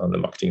progress on the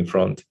marketing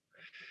front.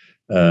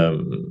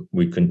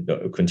 We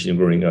continue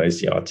growing our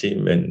SDR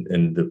team,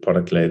 and the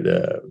product-led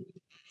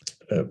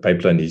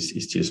pipeline is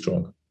still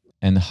strong.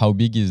 And how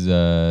big is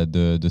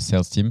the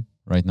sales team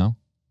right now?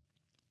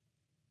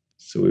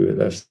 So we would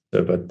have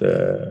about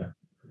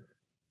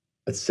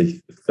let's say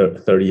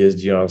 30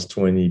 SDRs,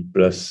 20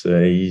 plus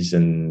AEs,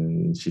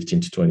 and 15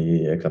 to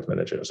 20 account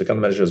managers. Account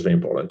manager is very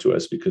important to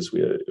us because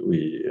we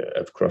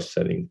have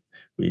cross-selling.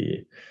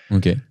 We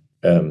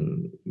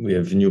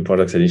have new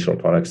products, additional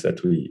products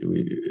that we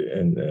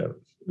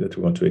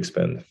want to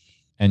expand.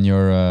 And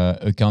your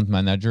account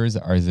managers,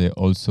 are they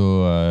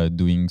also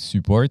doing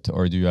support,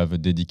 or do you have a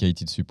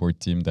dedicated support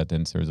team that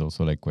answers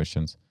also like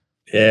questions?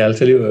 Yeah, I'll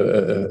tell you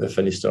a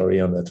funny story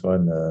on that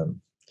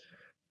one.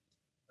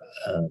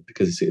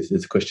 Because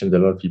it's a question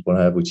that a lot of people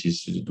have, which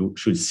is,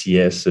 should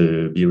CS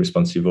be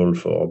responsible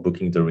for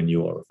booking the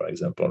renewal, for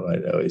example?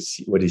 Right?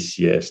 What is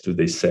CS? Do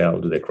they sell?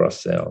 Do they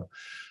cross-sell?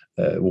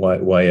 Why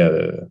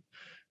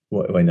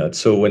why not?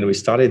 So when we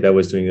started, I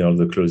was doing all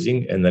the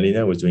closing, and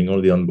Alina was doing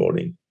all the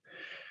onboarding.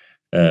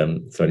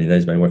 So Alina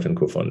is my wife and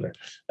co-founder.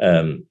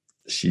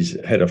 She's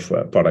head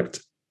of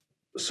product.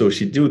 So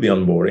she do the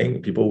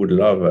onboarding. People would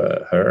love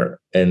her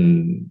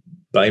and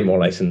buy more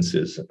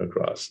licenses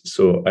across.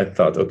 So I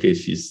thought, okay,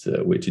 she's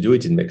the way to do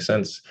it. It makes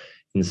sense.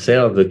 In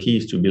sales, the key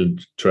is to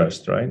build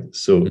trust, right?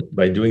 So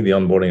by doing the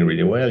onboarding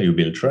really well, you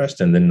build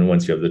trust, and then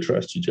once you have the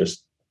trust, you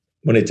just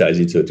monetize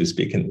it, so to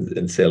speak,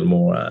 and sell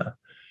more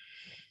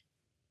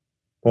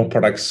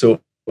products.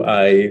 So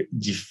I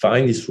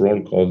defined this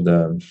role called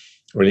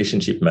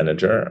relationship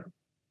manager,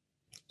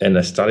 and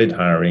I started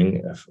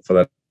hiring for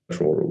that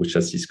role, which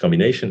has this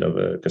combination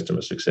of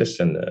customer success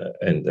and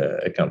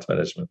account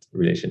management,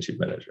 relationship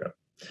manager.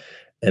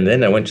 And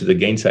then I went to the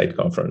Gainside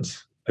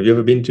conference. Have you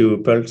ever been to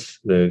Pulse,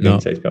 the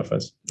Gainside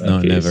conference? No,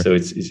 okay, never. So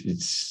it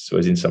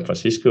was in San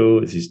Francisco.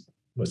 It's this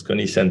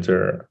Moscone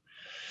Center,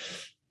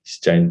 this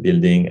giant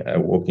building. I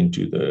walk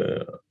into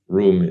the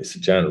room. It's a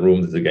giant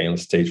room. There's a guy on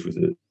stage with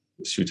a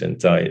suit and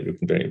tie,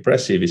 looking very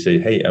impressive. He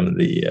said, "Hey, I'm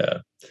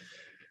the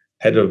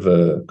head of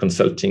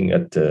consulting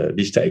at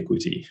Vista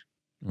Equity."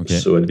 Okay.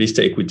 So at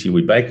Vista Equity,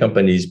 we buy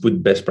companies,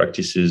 put best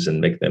practices, and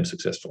make them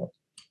successful.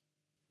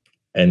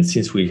 And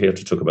since we're here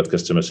to talk about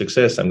customer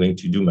success, I'm going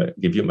to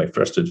give you my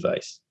first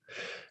advice.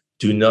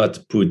 Do not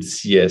put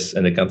CS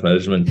and account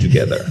management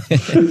together.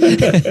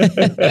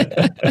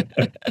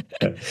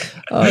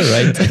 All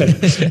right.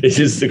 It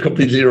is the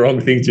completely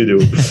wrong thing to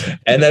do.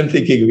 And I'm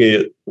thinking,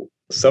 okay,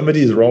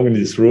 somebody is wrong in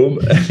this room,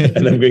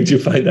 and I'm going to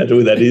find out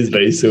who that is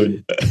very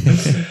soon.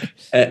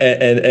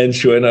 and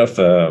sure enough,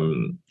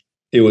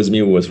 it was me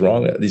who was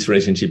wrong. This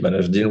relationship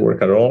manager didn't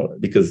work at all,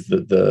 because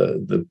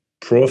the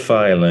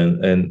profile and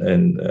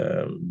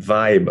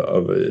vibe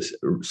of a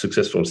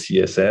successful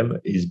CSM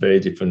is very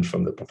different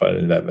from the profile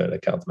of an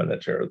account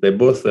manager. They're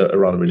both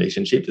around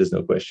relationships, there's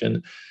no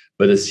question,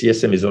 but a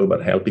CSM is all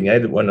about helping. I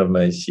had one of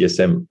my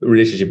CSM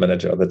relationship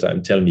manager at the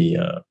time tell me,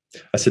 I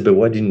said, but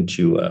why didn't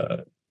you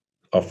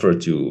offer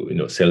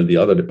to sell the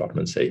other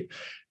department, say?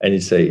 And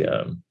he'd say,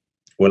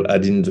 well, I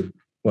didn't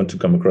want to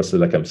come across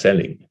like I'm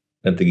selling.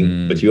 I'm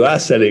thinking, but you are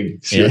selling.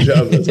 It's your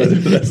job.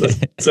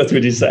 That's what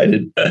we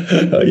decided.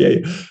 Oh, yeah.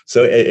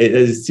 So it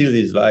is still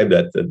this vibe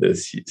that the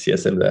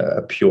CSM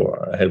are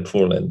pure,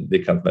 helpful, and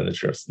the account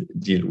managers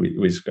deal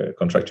with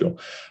contractual.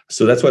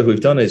 So that's what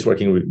we've done. It's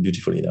working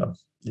beautifully now.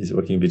 It's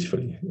working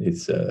beautifully.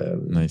 It's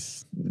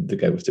nice. The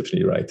guy was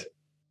definitely right.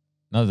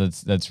 No,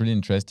 that's really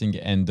interesting.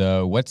 And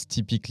what's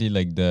typically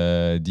like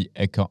the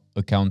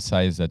account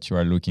size that you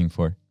are looking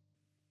for?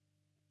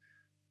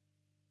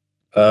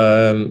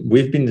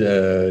 We've been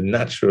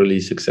naturally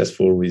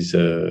successful with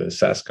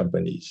SaaS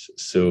companies,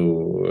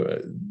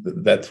 so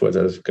that's what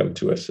has come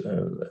to us,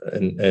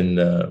 and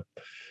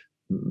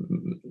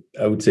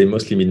I would say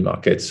mostly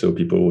mid-market, so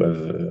people who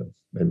have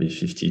maybe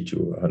 50 to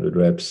 100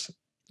 reps.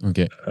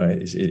 Okay,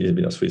 it's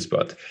been a sweet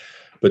spot,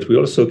 but we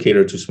also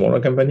cater to smaller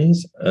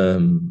companies,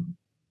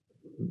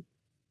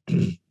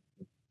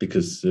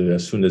 because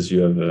as soon as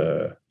you have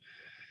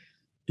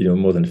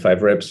more than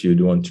 5 reps, you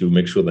do want to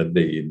make sure that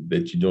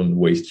you don't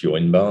waste your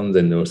inbound,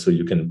 and also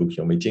you can book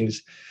your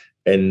meetings.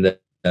 And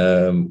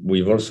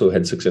we've also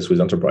had success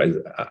with enterprise.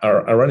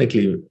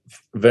 Ironically,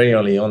 very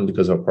early on,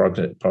 because our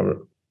product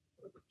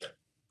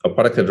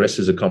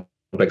addresses a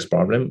complex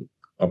problem,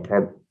 our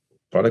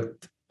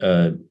product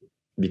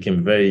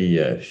became very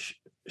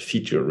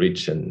feature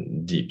rich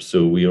and deep.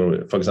 So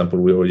for example,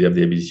 we already have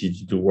the ability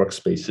to do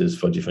workspaces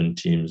for different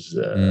teams.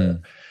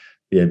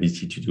 The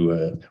ability to do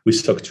we're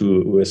SOC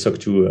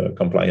 2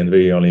 compliant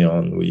very early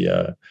on. We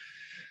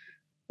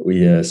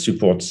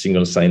support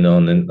single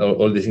sign-on and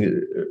all these things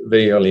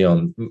very early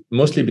on,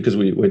 mostly because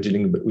we were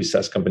dealing with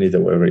SaaS companies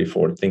that were very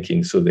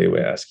forward-thinking, so they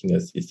were asking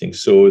us these things.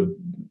 So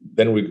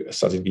then we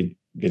started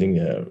getting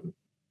a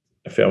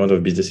fair amount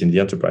of business in the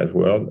enterprise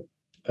world.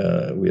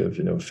 We have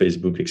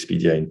Facebook,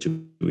 Expedia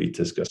into it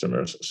as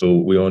customers, so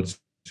we want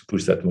to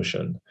push that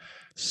motion.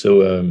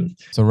 So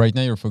right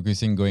now you're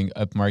focusing going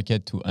up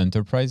market to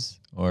enterprise,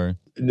 or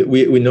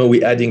we know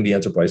we're adding the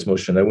enterprise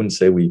motion. I wouldn't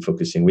say we're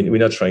focusing. We're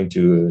not trying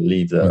to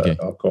leave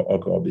our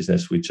core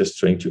business. We're just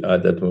trying to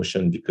add that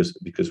motion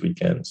because we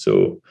can.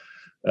 So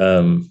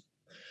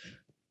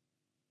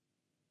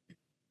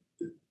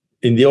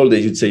in the old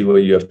days, you'd say, well,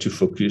 you have to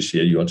focus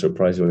here, you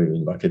enterprise or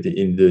you market.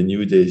 In the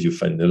new days, you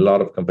find a lot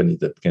of companies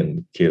that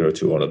can cater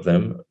to all of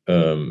them.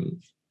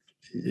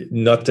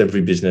 Not every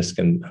business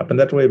can happen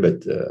that way,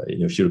 but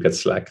if you look at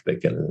Slack, they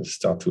can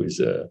start with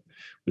a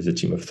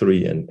team of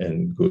 3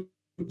 and go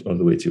all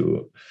the way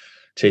to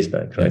Chase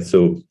Bank, right?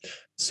 So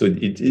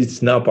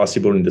it's now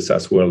possible in the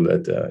SaaS world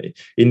that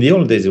in the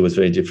old days it was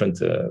very different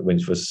when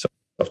it was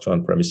software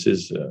on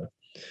premises.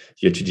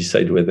 You had to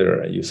decide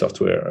whether your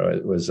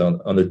software was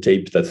on a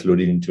tape that's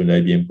loaded into an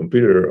IBM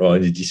computer or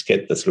on a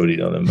diskette that's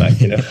loaded on a Mac.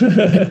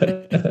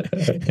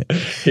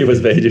 It was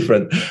very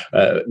different.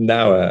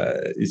 Now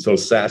it's all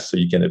SaaS, so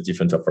you can have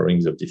different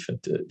offerings of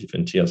different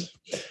tiers.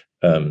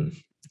 So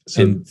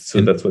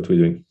that's what we're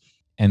doing.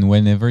 And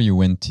whenever you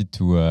wanted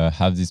to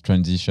have this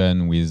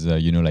transition with,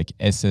 like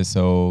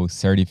SSO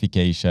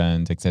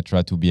certifications,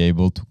 etc., to be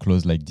able to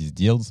close like these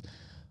deals,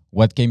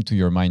 what came to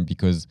your mind?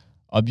 Because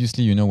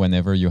obviously,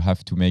 whenever you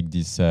have to make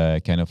these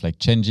kind of like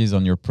changes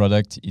on your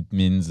product, it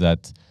means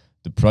that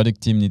the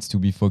product team needs to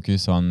be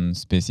focused on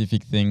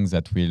specific things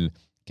that will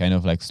kind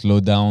of like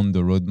slow down the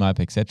roadmap,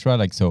 etc.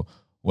 Like, so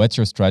what's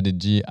your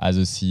strategy as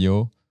a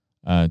CEO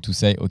to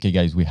say, okay,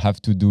 guys, we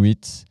have to do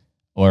it?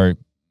 Or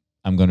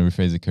I'm going to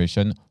rephrase the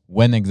question.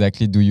 When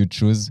exactly do you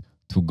choose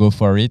to go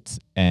for it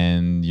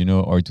and,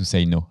 or to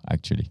say no,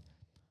 actually?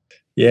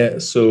 Yeah.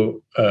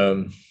 So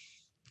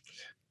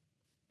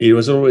it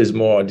was always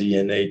more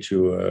DNA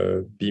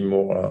to be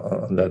more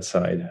on that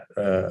side.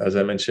 As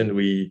I mentioned,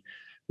 we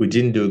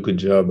didn't do a good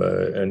job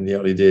in the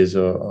early days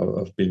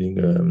of building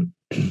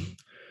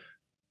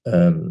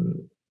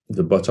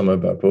the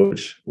bottom-up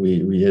approach.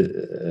 We had,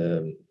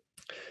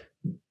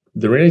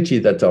 the reality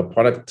that our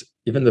product,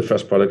 even the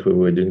first product we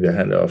were doing the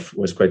handoff,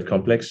 was quite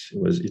complex. It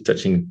was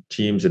touching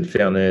teams and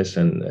fairness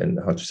and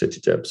how to set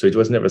it up. So it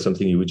was never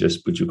something you would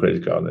just put your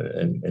credit card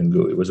and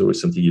go. It was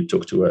always something you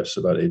talk to us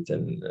about it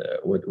and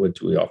what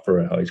do we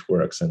offer, how it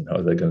works, and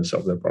how they're going to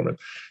solve the problem.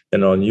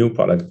 And our new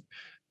product,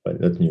 well,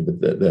 not new, but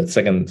the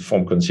second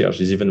form concierge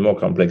is even more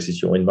complex.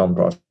 It's your inbound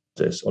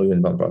process, all your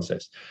inbound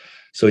process.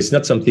 So it's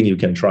not something you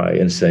can try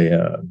and say,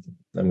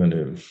 I'm going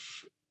to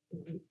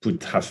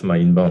put half my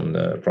inbound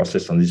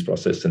process on this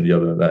process and the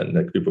other that,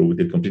 like people would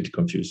get completely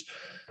confused.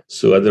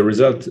 So as a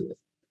result,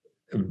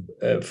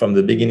 from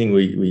the beginning,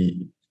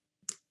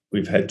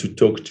 we've had to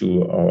talk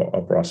to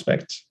our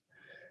prospects,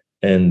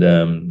 and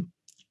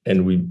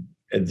we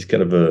had this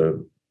kind of a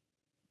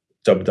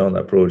top-down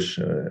approach,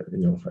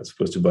 as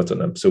opposed to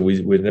bottom-up. So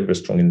we're never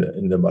strong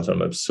in the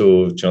bottom-up.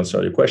 So to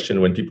answer your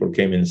question, when people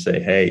came in and say,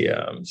 "Hey,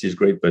 this is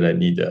great, but I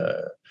need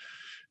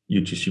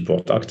you to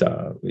support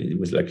Okta," it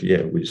was like,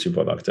 "Yeah, we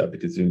support Okta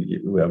because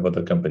we have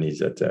other companies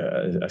that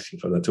are asking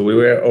for that." So we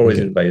were always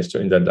biased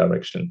in that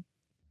direction.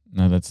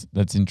 No,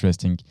 that's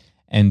interesting.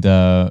 And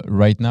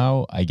right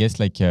now, I guess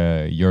like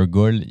your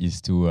goal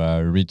is to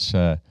reach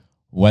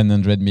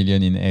 100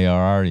 million in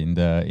ARR in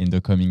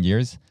the coming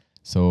years.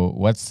 So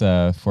what's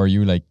for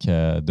you like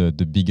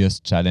the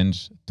biggest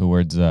challenge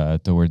towards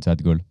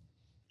that goal?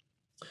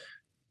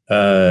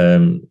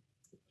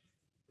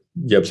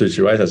 You're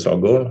absolutely right. That's our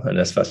goal, and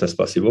as fast as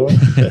possible.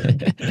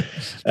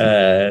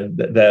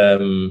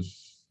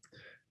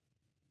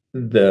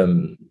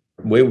 The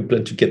way we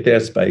plan to get there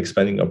is by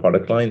expanding our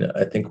product line.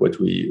 I think what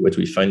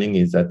we're finding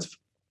is that,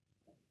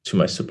 to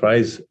my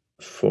surprise,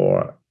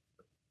 for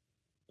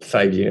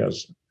 5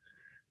 years,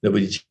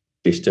 nobody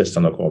chased us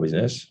on our core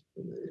business,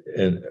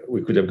 and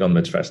we could have gone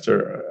much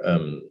faster.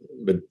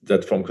 But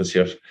that form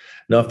concierge,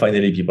 now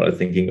finally people are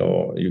thinking,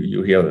 oh,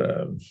 you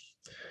hear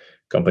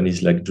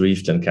companies like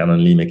Drift and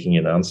Calendly making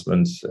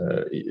announcements.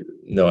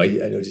 No, I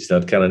noticed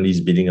that Calendly is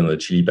bidding on the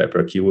chili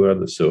pepper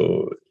keyword.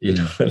 So,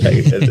 until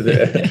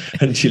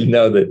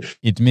now,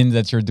 it means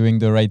that you're doing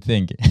the right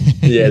thing.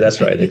 Yeah,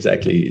 that's right.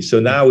 Exactly. So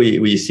now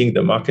we think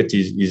the market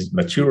is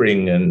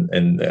maturing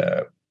and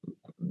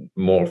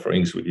more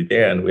offerings will be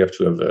there, and we have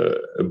to have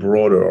a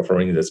broader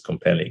offering that's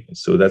compelling.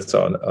 So that's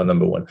our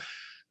number one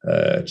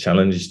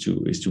challenge is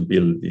to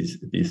build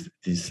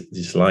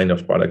this line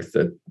of products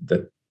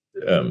that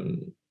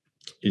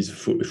is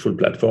full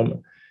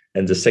platform.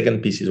 And the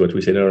second piece is what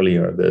we said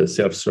earlier. The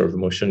self-serve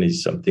motion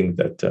is something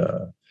that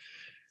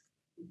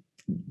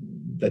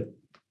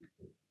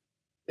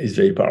is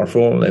very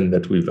powerful and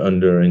that we've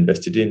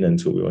under-invested in,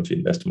 and so we want to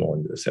invest more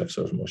in the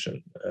self-serve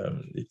motion.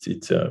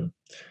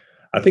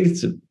 I think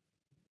it's a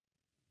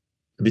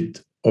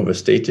bit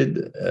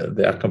overstated.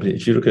 There are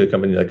companies. If you look at a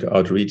company like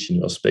Outreach in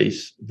your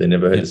space, they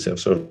never had a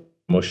self-serve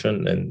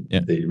motion, and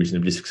they're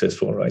reasonably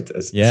successful, right?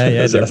 As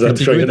I'm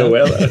sure you know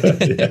well.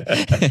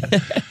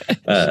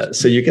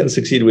 So you can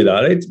succeed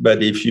without it,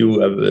 but if you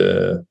have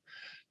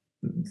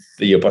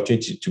the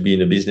opportunity to be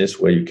in a business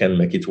where you can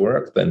make it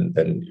work, then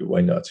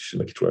why not? You should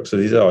make it work. So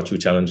these are our two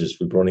challenges.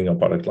 We're broadening our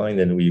product line,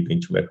 and we're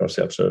going to make our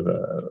self-serve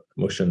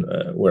motion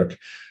work.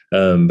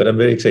 But I'm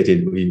very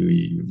excited.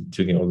 We're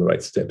taking all the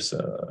right steps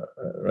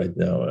right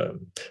now.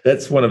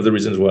 That's one of the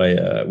reasons why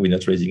we're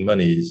not raising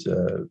money. Is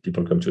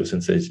people come to us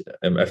and say,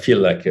 "I feel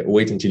like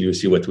wait until you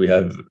see what we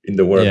have in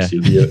the works.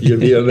 You'll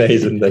be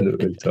amazed, and then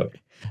we'll talk."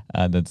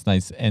 That's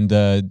nice. And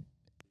do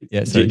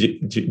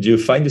you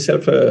find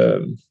yourself?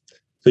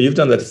 So you've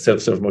done that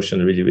self-serve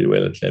motion really, really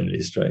well at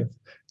Lemlist, right?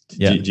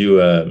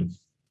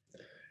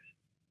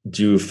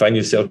 Do you find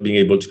yourself being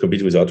able to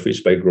compete with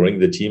Outreach by growing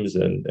the teams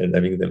and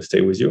having them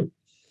stay with you?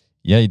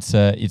 Yeah, it's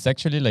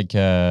actually like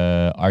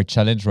our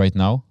challenge right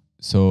now.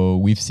 So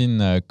we've seen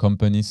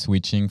companies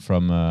switching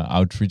from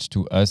Outreach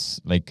to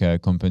us, like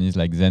companies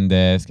like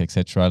Zendesk,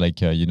 etc. Like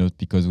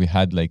because we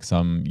had like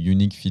some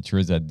unique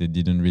features that they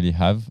didn't really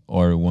have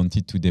or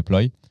wanted to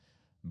deploy.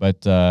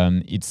 But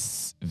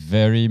it's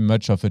very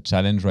much of a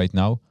challenge right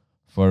now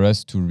for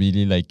us to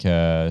really like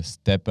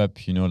step up,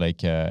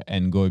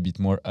 and go a bit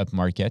more up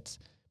market,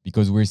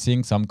 because we're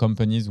seeing some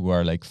companies who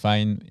are like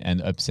fine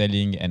and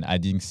upselling and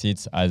adding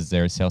seats as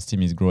their sales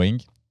team is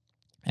growing,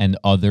 and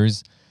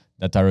others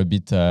that are a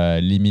bit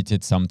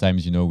limited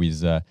sometimes,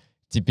 with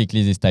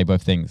typically this type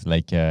of things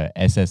like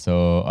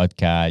SSO,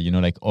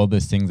 OTCA, like all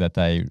those things that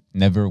I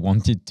never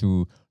wanted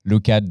to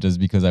look at just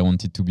because I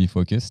wanted to be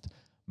focused.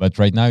 But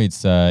right now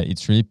it's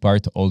really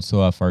part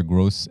also of our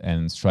growth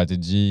and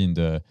strategy in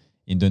the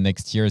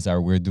next years.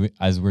 We're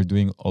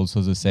doing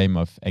also the same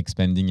of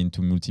expanding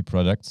into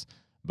multi-products,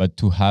 but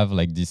to have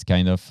like this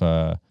kind of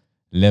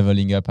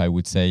leveling up, I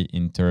would say,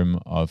 in terms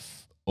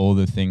of all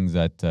the things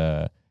that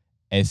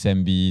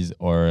SMBs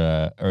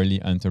or early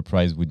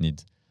enterprise would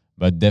need.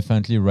 But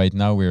definitely right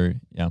now we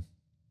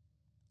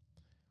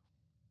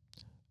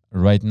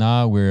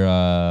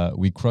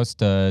crossed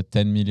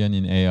 10 million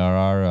in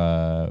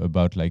ARR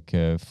about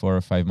 4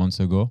 or 5 months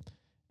ago,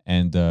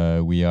 and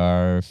we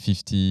are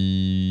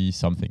 50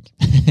 something.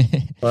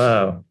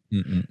 Wow,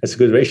 that's a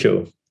good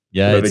ratio.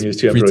 Yeah, revenues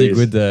it's to employees.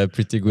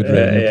 Pretty good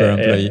revenue per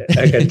employee.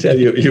 I can tell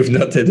you've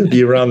not had to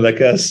be around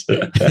like us.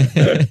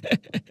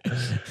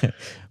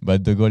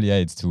 But the goal,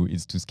 it's to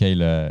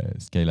scale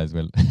as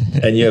well.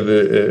 And you have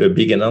a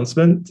big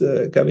announcement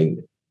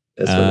coming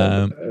as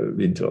well,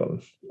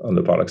 on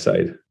the product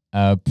side.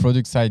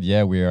 Product side,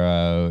 we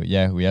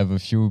have a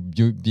few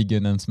big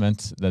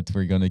announcements that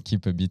we're gonna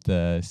keep a bit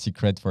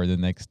secret for the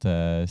next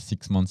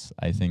 6 months,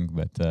 I think.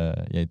 But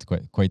it's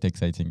quite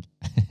exciting.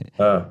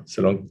 It's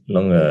a long.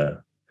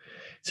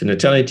 It's an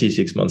eternity.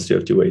 6 months you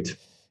have to wait.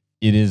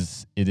 It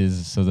is.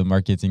 So the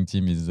marketing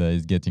team is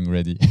getting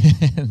ready.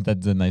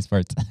 That's the nice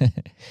part.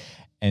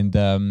 And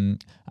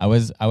I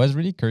was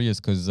really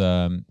curious because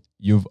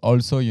you've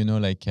also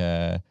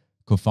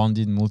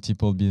co-founded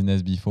multiple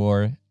business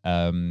before.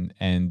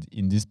 And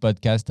in this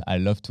podcast, I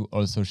love to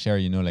also share,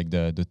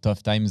 the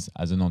tough times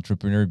as an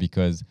entrepreneur,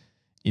 because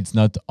it's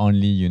not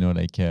only,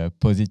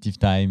 positive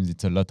times.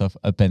 It's a lot of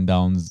up and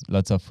downs,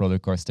 lots of roller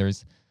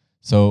coasters.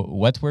 So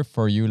what were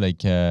for you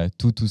 2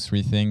 to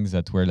 3 things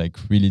that were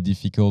really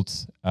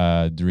difficult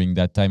during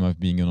that time of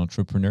being an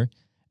entrepreneur,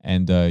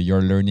 and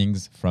your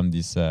learnings from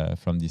these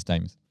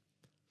times?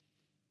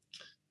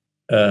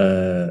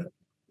 So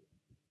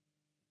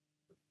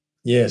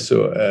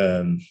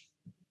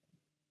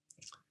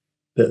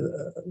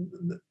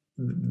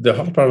the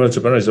hard part of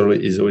entrepreneur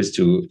is always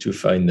to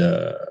find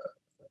a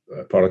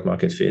product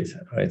market fit,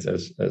 right?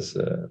 As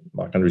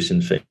Mark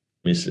Andreessen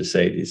famously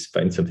said, is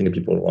find something that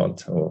people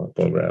want, or a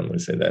program will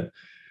say that.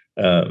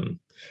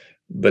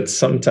 But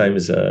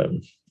sometimes,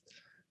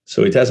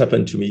 so it has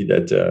happened to me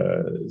that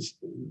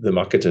the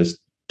market has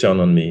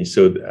turned on me.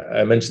 So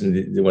I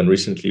mentioned the one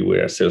recently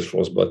where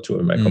Salesforce bought 2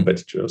 of my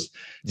competitors.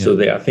 Yeah. So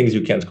there are things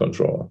you can't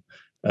control.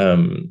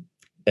 And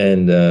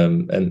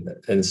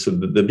so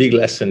the big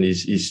lesson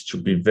is to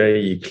be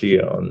very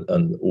clear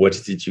on what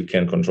is it you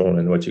can control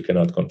and what you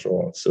cannot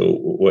control. So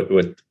what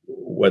are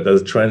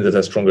the trends that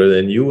are stronger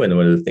than you, and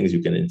what are the things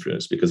you can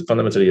influence? Because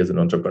fundamentally, as an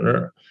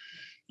entrepreneur,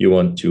 you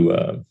want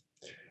to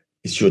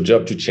it's your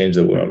job to change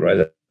the world,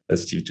 right?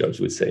 As Steve Jobs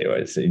would say,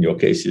 right? So in your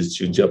case, it's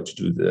your job to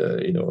do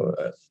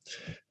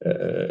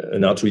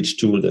an outreach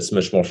tool that's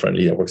much more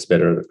friendly, that works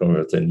better,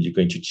 and you're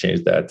going to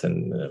change that.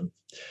 And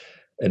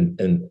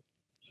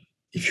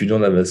if you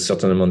don't have a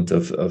certain amount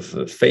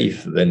of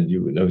faith, then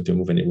you will not to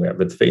move anywhere.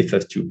 But faith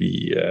has to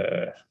be,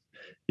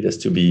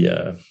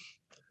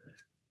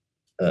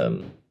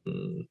 I'm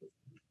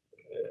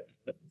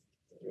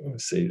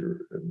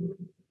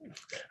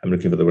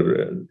looking for the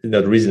word,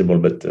 not reasonable,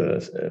 but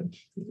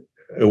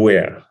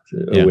aware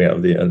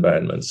of the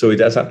environment. So it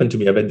has happened to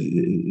me. I've had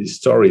a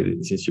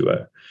story since you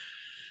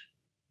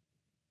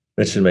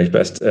mentioned my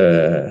past.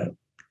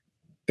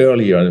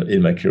 Earlier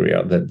in my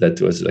career, that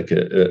was like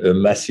a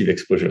massive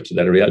exposure to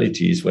that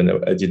reality is when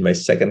I did my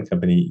second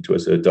company. It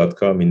was a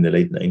 .com in the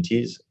late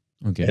 90s.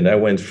 Okay. And I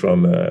went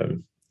from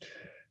 $0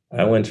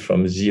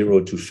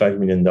 to $5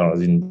 million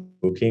in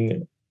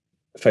booking,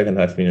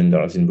 $5.5 million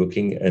in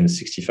booking, and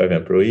 65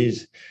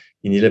 employees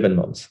in 11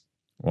 months.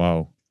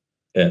 Wow.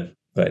 Yeah.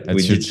 Right. That's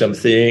we huge. Did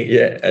something,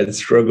 and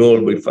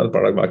struggled. We found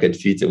product market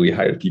fit, and we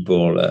hired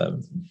people. At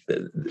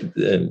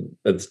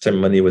the time,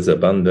 money was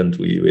abundant.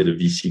 We had a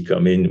VC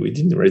come in. We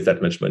didn't raise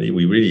that much money.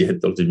 We really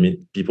had told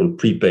people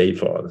prepay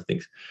for other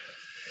things.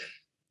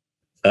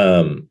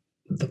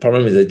 The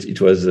problem is that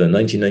it was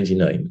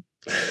 1999.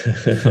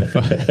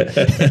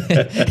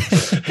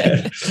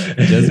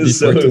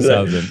 Just before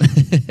 2000.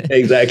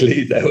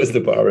 Exactly, that was the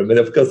problem. And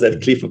of course,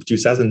 that cliff of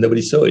 2000,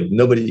 nobody saw it.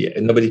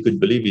 Nobody could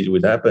believe it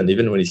would happen.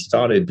 Even when it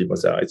started, people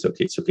said, it's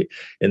okay.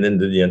 And then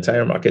the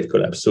entire market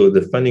collapsed. So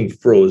the funding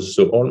froze.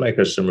 So all my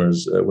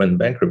customers went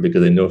bankrupt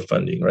because they had no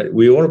funding. Right?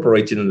 We all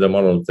operated in the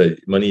model that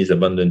money is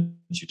abundant.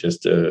 You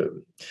just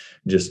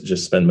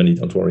spend money.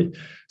 Don't worry.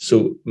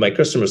 So my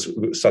customers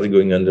started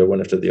going under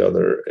one after the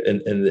other,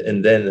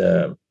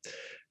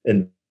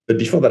 but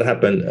before that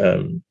happened,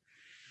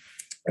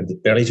 at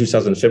early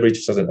 2000, February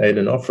 2000, I had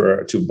an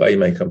offer to buy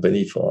my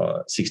company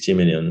for 60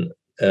 million.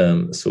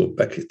 So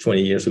back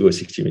 20 years ago,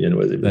 60 million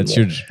was even That's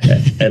more. Huge.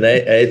 And I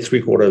had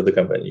 3/4 of the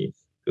company.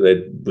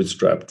 I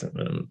bootstrapped.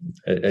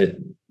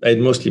 I had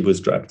mostly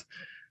bootstrapped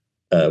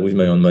with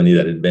my own money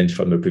that I benched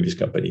from the previous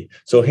company.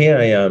 So here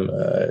I am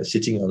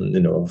sitting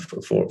on,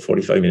 for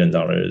 $45 million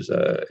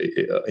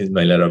in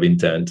my letter of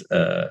intent,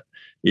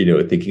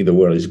 thinking the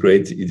world is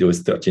great. It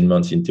was 13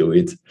 months into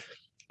it.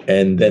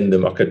 And then the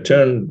market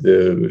turned,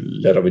 the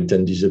letter of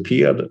intent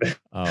disappeared.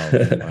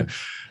 Oh,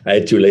 I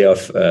had to lay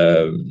off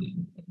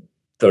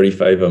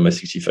 35 of my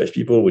 65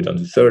 people. We're down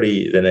to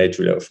 30. Then I had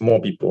to lay off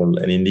more people.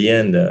 And in the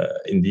end,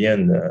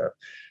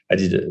 I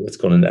did what's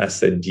called an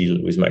asset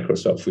deal with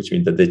Microsoft, which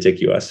means that they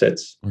take your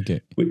assets. Okay.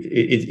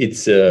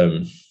 It's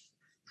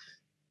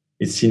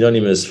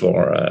synonymous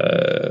for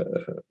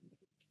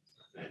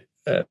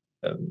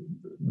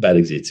bad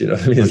exits. You know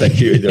what I mean? It's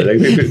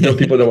like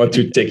people don't want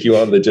to take you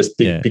on. They just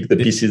pick the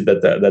pieces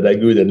that are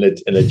good and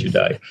let you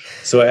die.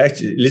 So I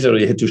actually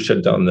literally had to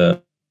shut down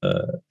the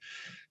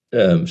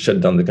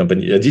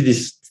company. I did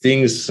these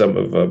things. Some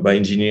of my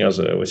engineers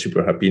were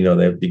super happy.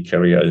 They have big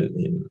career.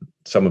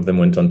 Some of them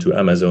went on to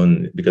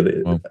Amazon because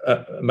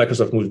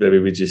Microsoft moved very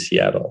rich to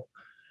Seattle.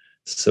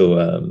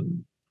 So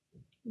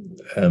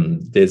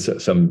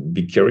there's some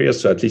big careers.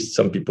 So at least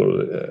some people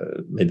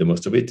made the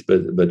most of it.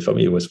 But for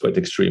me, it was quite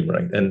extreme,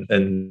 right?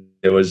 And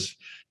there was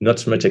not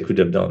so much I could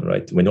have done,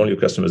 right? When all your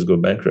customers go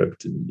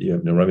bankrupt, you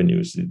have no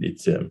revenues.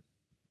 It's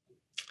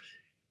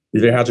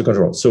very hard to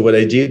control. So what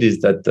I did is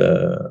that.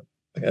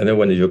 I know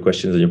one of your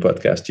questions on your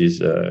podcast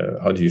is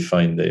how do you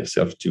find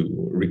yourself to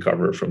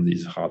recover from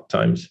these hard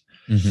times?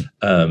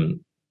 Mm-hmm.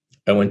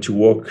 I went to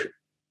walk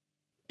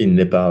in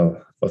Nepal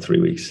for 3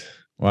 weeks.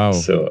 Wow!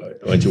 So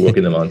I went to walk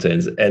in the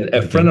mountains, and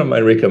a friend of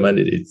mine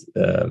recommended it.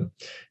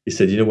 He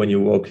said, when you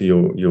walk,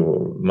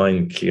 your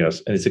mind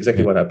clears, and it's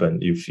exactly what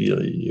happened. You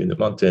feel you're in the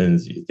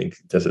mountains. You think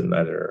it doesn't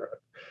matter.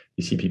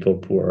 You see people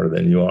poorer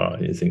than you are,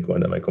 and you think,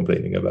 what am I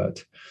complaining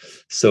about?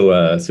 So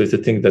it's a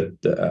thing that,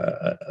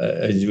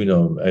 as you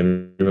know, I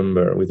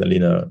remember with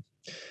Alina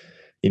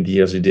in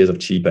the early days of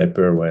Chili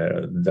Pepper,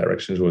 where the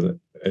directions was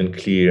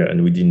unclear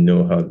and we didn't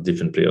know how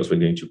different players were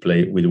going to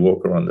play. We'd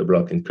walk around the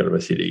block in Culver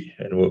City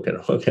and walk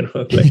like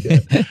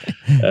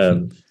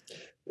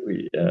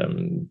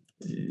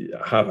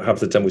half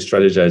the time we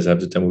strategize, half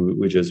the time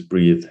we just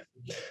breathe.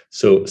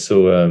 So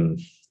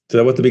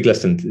that was the big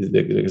lesson.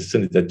 The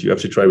lesson is that you have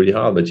to try really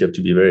hard, but you have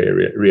to be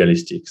very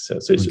realistic. So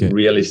it's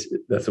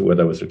realistic. That's the word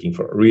I was looking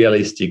for.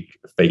 Realistic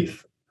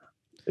faith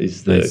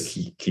is the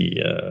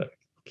key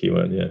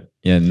word. Yeah.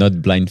 Yeah,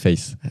 not blind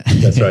faith.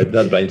 That's right.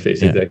 Not blind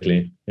faith.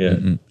 Exactly. Yeah.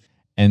 Mm-hmm.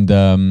 And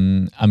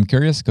I'm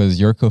curious because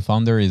your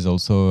co-founder is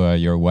also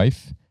your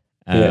wife.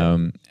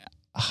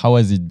 How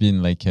has it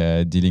been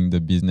dealing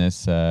the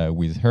business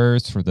with her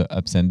through the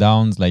ups and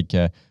downs?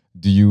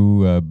 Do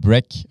you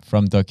break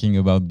from talking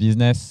about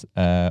business,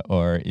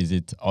 or is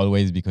it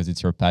always because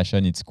it's your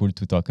passion? It's cool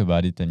to talk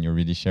about it, and you're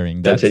really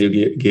sharing that. I'll tell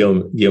you,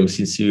 Guillaume.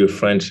 Since you're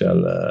French,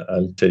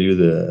 I'll tell you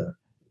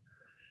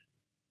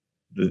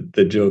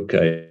the joke.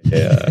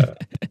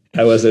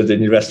 I was at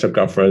an investor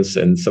conference,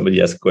 and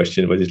somebody asked a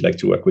question: "What is it like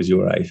to work with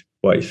your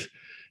wife?"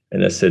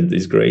 And I said,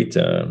 "It's great.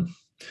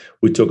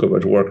 We talk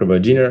about work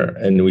about dinner,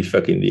 and we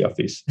fuck in the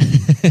office."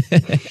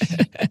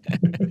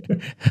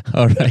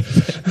 All right.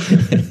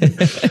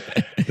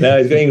 No,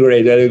 it's going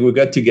great. We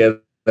got together.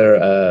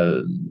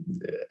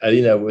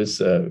 Alina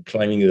was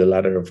climbing the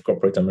ladder of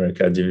corporate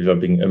America,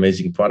 developing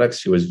amazing products.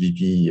 She was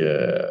VP.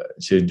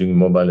 She was doing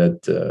mobile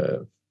at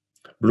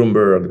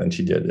Bloomberg, and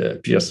she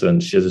did Pearson.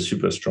 She has a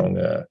super strong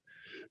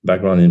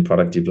background in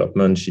product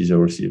development. She's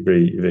obviously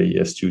very, very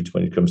astute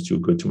when it comes to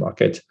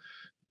go-to-market.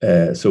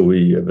 So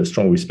we have a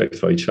strong respect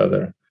for each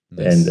other.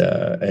 Nice.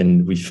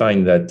 And we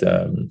find that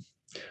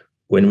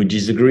when we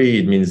disagree,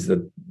 it means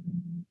that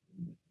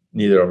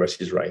neither of us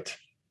is right.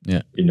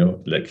 Yeah,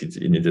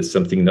 there's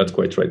something not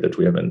quite right that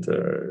we haven't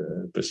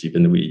perceived,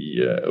 and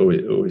we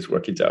always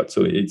work it out.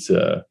 So it's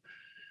a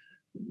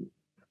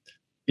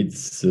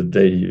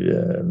very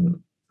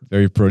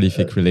very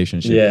prolific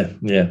relationship.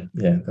 Yeah,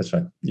 that's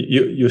right.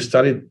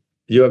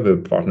 You have a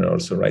partner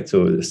also, right?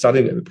 So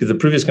starting because the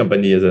previous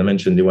company, as I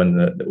mentioned, the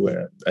one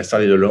where I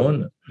started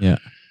alone. Yeah,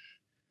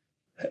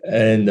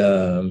 and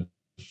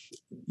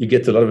you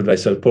get a lot of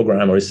advice. So a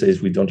programmer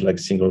says we don't like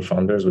single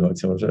founders, we don't like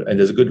single founders, and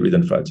there's a good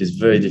reason for it. It's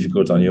very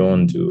difficult on your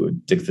own to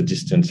take the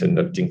distance and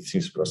not think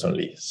things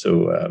personally.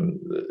 So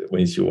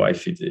when it's your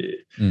wife,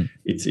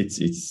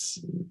 it's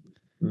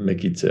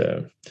make it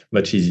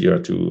much easier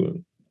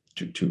to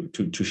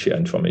share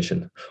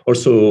information.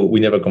 Also, we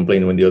never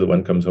complain when the other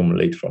one comes home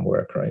late from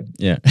work, right?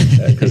 Yeah,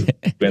 because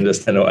we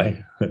understand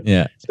why.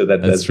 Yeah, so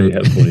that's very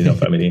helpful in our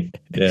family.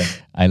 Yeah,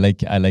 I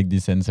like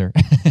this answer.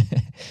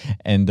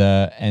 And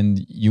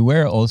you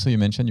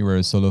mentioned you were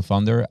a solo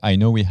founder. I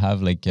know we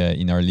have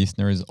in our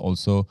listeners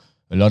also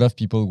a lot of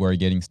people who are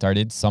getting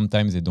started.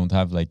 Sometimes they don't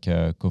have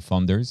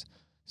co-founders.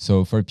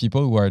 So for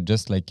people who are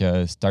just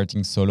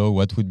starting solo,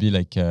 what would be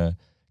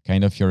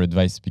kind of your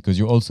advice? Because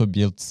you also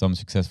built some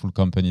successful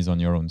companies on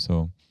your own.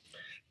 So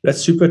that's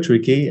super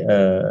tricky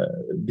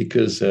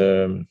because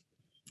I've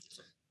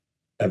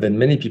had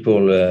many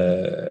people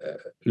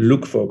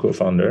look for a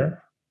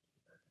co-founder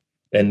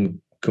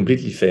and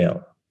completely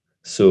fail.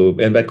 So,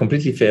 and by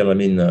completely fail, I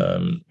mean,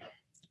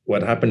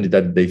 what happened is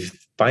that they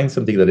find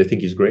something that they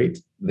think is great,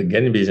 they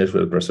get in business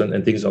with a person,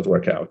 and things don't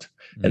work out.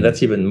 And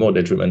that's even more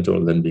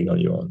detrimental than being on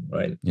your own,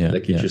 right?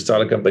 Like if you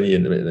start a company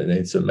and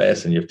it's a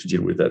mess and you have to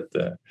deal with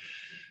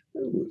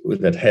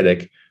that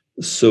headache.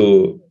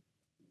 So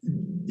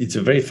it's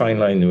a very fine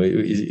line.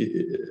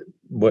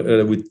 What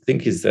I would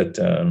think is that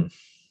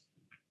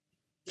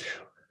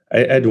I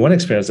had one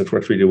experience that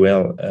worked really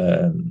well.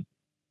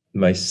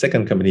 My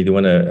second company, the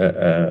one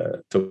I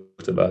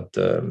talked about,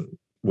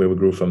 where we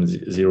grew from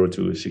 0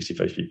 to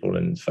 65 people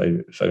and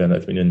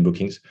 5.5 million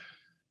bookings.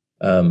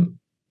 When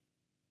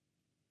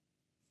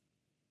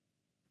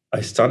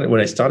I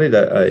started,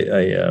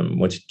 I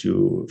wanted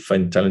to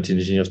find talented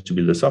engineers to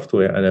build the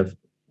software, and I've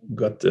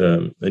got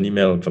an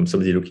email from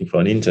somebody looking for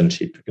an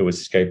internship. It was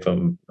this guy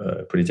from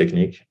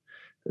Polytechnic,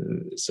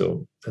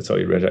 so that's how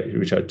he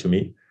reached out to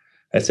me.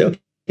 I said,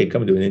 "Okay,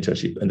 come do an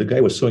internship." And the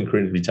guy was so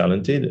incredibly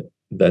talented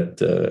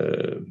that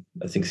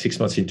I think 6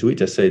 months into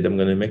it, I said, "I'm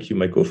going to make you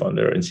my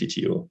co-founder and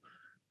CTO."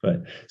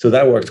 Right. So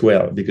that worked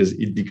well because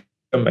it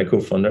became my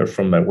co-founder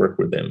from my work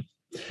with them.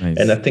 Nice.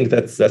 And I think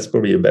that's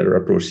probably a better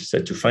approach, is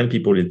to find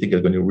people you think are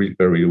going to work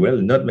very well,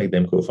 not make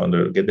them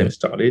co-founder, get them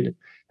started,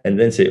 and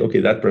then say, okay,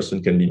 that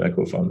person can be my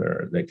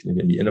co-founder.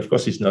 And of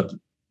course, it's not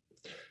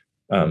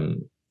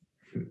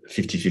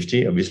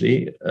 50-50,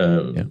 obviously,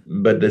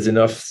 but there's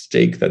enough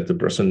stake that the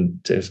person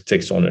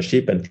takes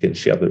ownership and can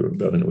share the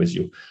burden with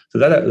you. So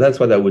that's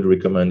what I would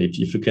recommend.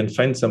 If you can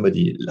find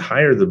somebody,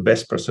 hire the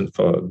best person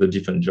for the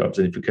different jobs.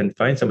 And if you can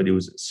find somebody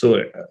who's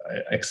so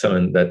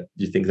excellent that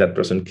you think that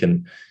person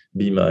can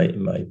be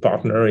my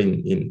partner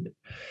in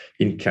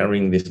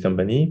carrying this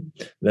company,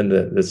 then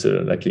that's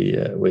a likely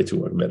way to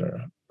work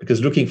better.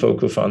 Because looking for a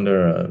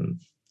co-founder,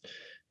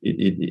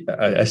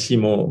 I see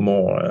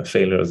more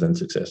failures than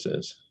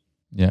successes.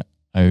 Yeah,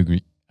 I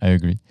agree.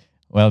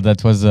 Well,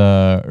 that was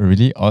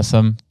really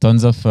awesome.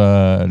 Tons of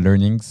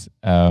learnings.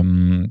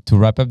 To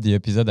wrap up the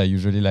episode, I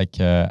usually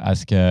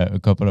ask a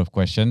couple of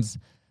questions.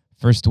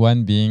 First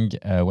one being,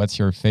 what's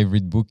your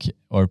favorite book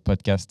or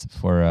podcast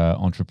for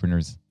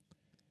entrepreneurs?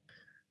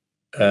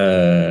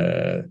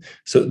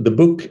 So the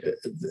book,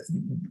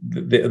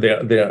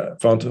 there are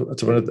for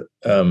entrepreneurs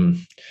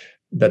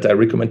that I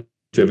recommend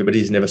to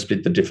everybody is Never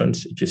Split the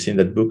Difference. If you've seen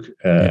that book,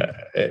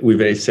 we're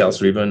very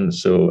sales-driven,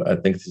 so I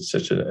think it's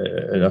such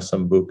an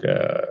awesome book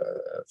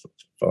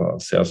for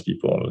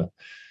salespeople.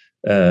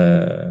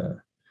 The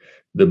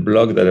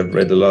blog that I've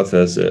read a lot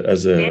as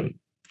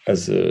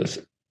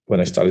when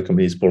I started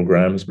company is Paul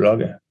Graham's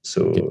blog.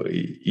 So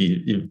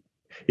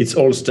it's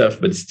old stuff,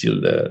 but it's still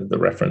the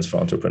reference for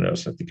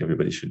entrepreneurs. I think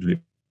everybody should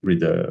read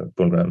the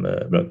Paul Graham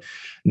blog.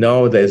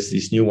 Now there's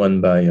this new one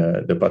by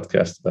the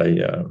podcast by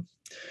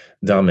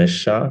Dharmesh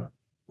Shah,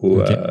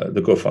 who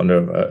the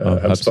co-founder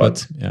of HubSpot.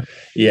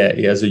 He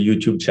has a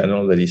YouTube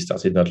channel that he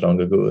started not long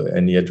ago,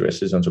 and he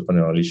addresses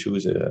entrepreneurial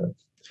issues.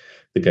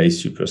 The guy is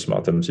super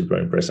smart. I'm super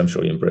impressed. I'm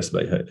sure you're impressed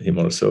by him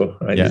also,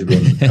 right? Yeah. He's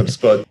grown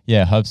HubSpot.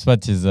 Yeah,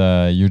 HubSpot is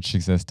a huge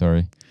success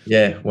story.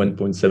 Yeah,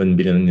 1.7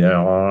 billion in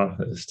ARR,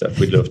 stuff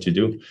we'd love to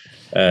do.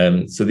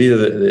 So these are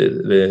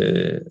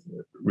the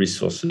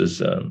resources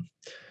that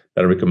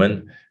I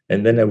recommend.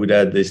 And then I would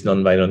add this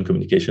nonviolent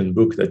communication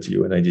book that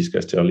you and I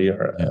discussed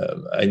earlier.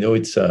 I know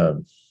it's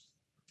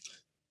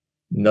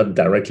not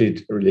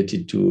directly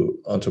related to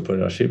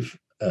entrepreneurship,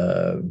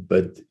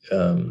 but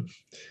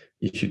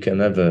if you can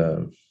have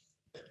a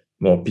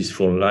more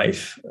peaceful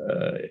life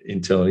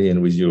internally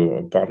and with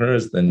your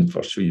partners, then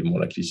for sure you're more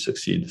likely to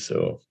succeed.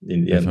 So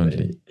in the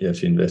end, you have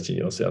to invest in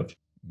yourself.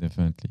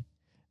 Definitely.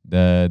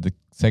 The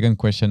second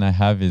question I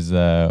have is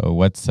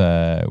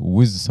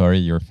who's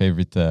your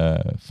favorite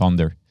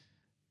founder?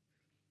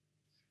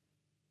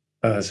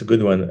 That's a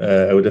good one.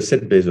 I would have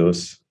said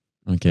Bezos.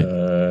 Okay.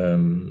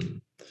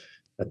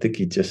 I think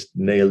he just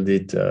nailed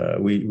it.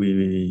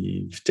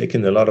 We've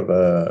taken a lot of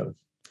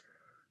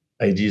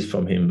ideas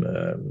from him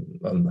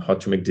on how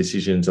to make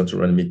decisions, how to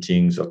run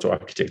meetings, how to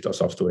architect our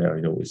software,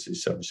 with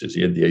his services.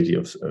 He had the idea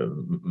of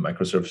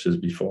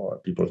microservices before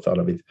people thought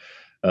of it.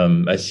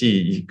 I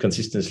see he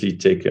consistently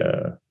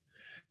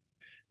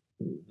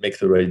make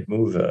the right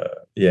move.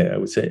 I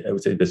would say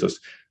Bezos.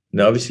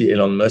 Now, obviously,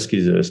 Elon Musk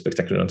is a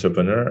spectacular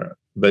entrepreneur,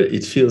 but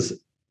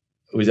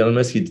with Elon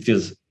Musk, it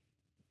feels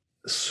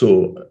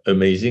so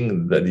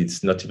amazing that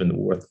it's not even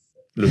worth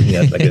looking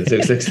at. Like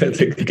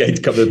the guy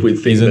comes up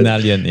with things. He's an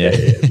alien, yeah.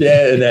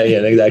 An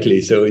alien,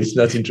 exactly. So it's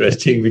not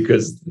interesting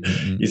because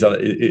he's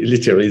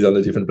literally on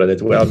a different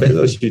planet. Well,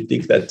 Bezos, you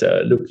think that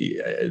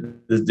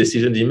the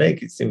decisions he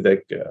makes, it seems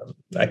like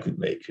I could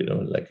make,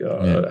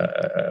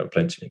 I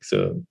plan to make.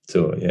 So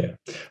yeah,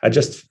 I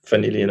just,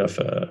 funnily enough,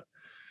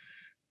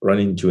 ran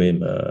into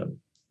him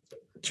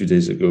 2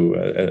 days ago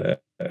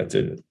at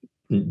a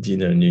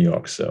dinner in New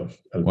York. So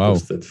I'll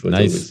post that photo.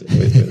 Nice.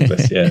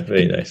 with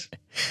very nice.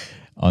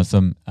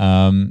 Awesome.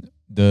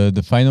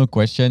 The final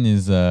question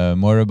is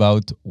more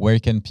about where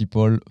can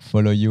people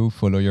follow you,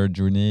 follow your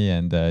journey,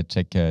 and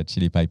check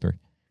Chili Piper?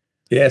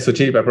 Yeah, so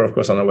Chili Piper, of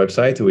course, on our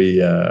website.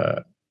 We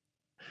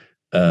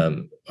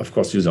of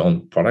course, use our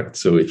own product.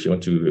 So if you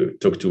want to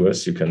talk to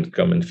us, you can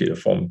come and fill a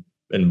form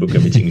and book a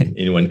meeting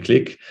in one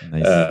click.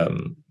 Nice.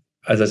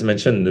 As I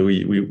mentioned,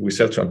 we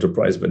sell to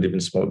enterprise, but even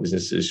small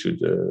businesses should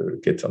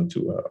get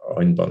onto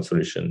our inbound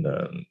solution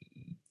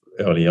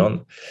early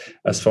on.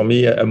 As for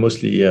me, I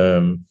mostly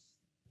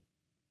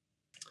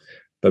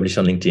publish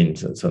on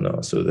LinkedIn.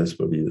 So that's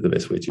probably the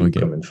best way to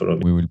come and follow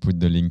me. We will put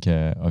the link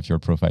of your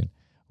profile.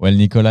 Well,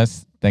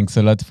 Nicolas, thanks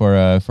a lot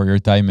for your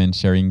time and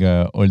sharing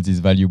all these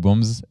value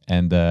bombs,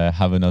 and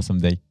have an awesome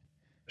day.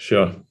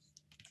 Sure.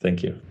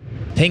 Thank you.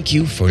 Thank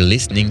you for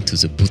listening to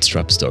the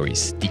Bootstrap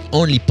Stories, the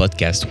only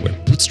podcast where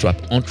bootstrap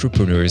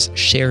entrepreneurs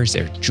share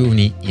their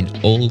journey in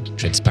all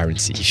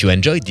transparency. If you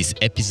enjoyed this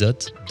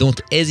episode, don't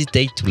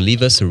hesitate to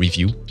leave us a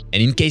review.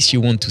 And in case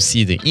you want to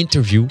see the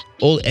interview,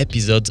 all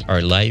episodes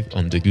are live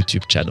on the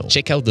YouTube channel.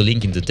 Check out the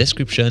link in the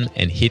description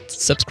and hit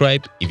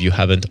subscribe if you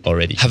haven't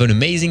already. Have an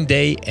amazing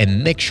day,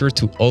 and make sure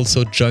to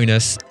also join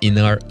us in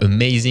our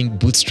amazing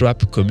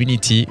Bootstrap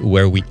community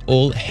where we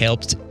all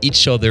helped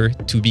each other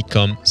to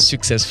become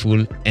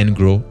successful and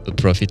grow a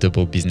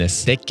profitable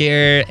business. Take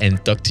care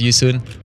and talk to you soon.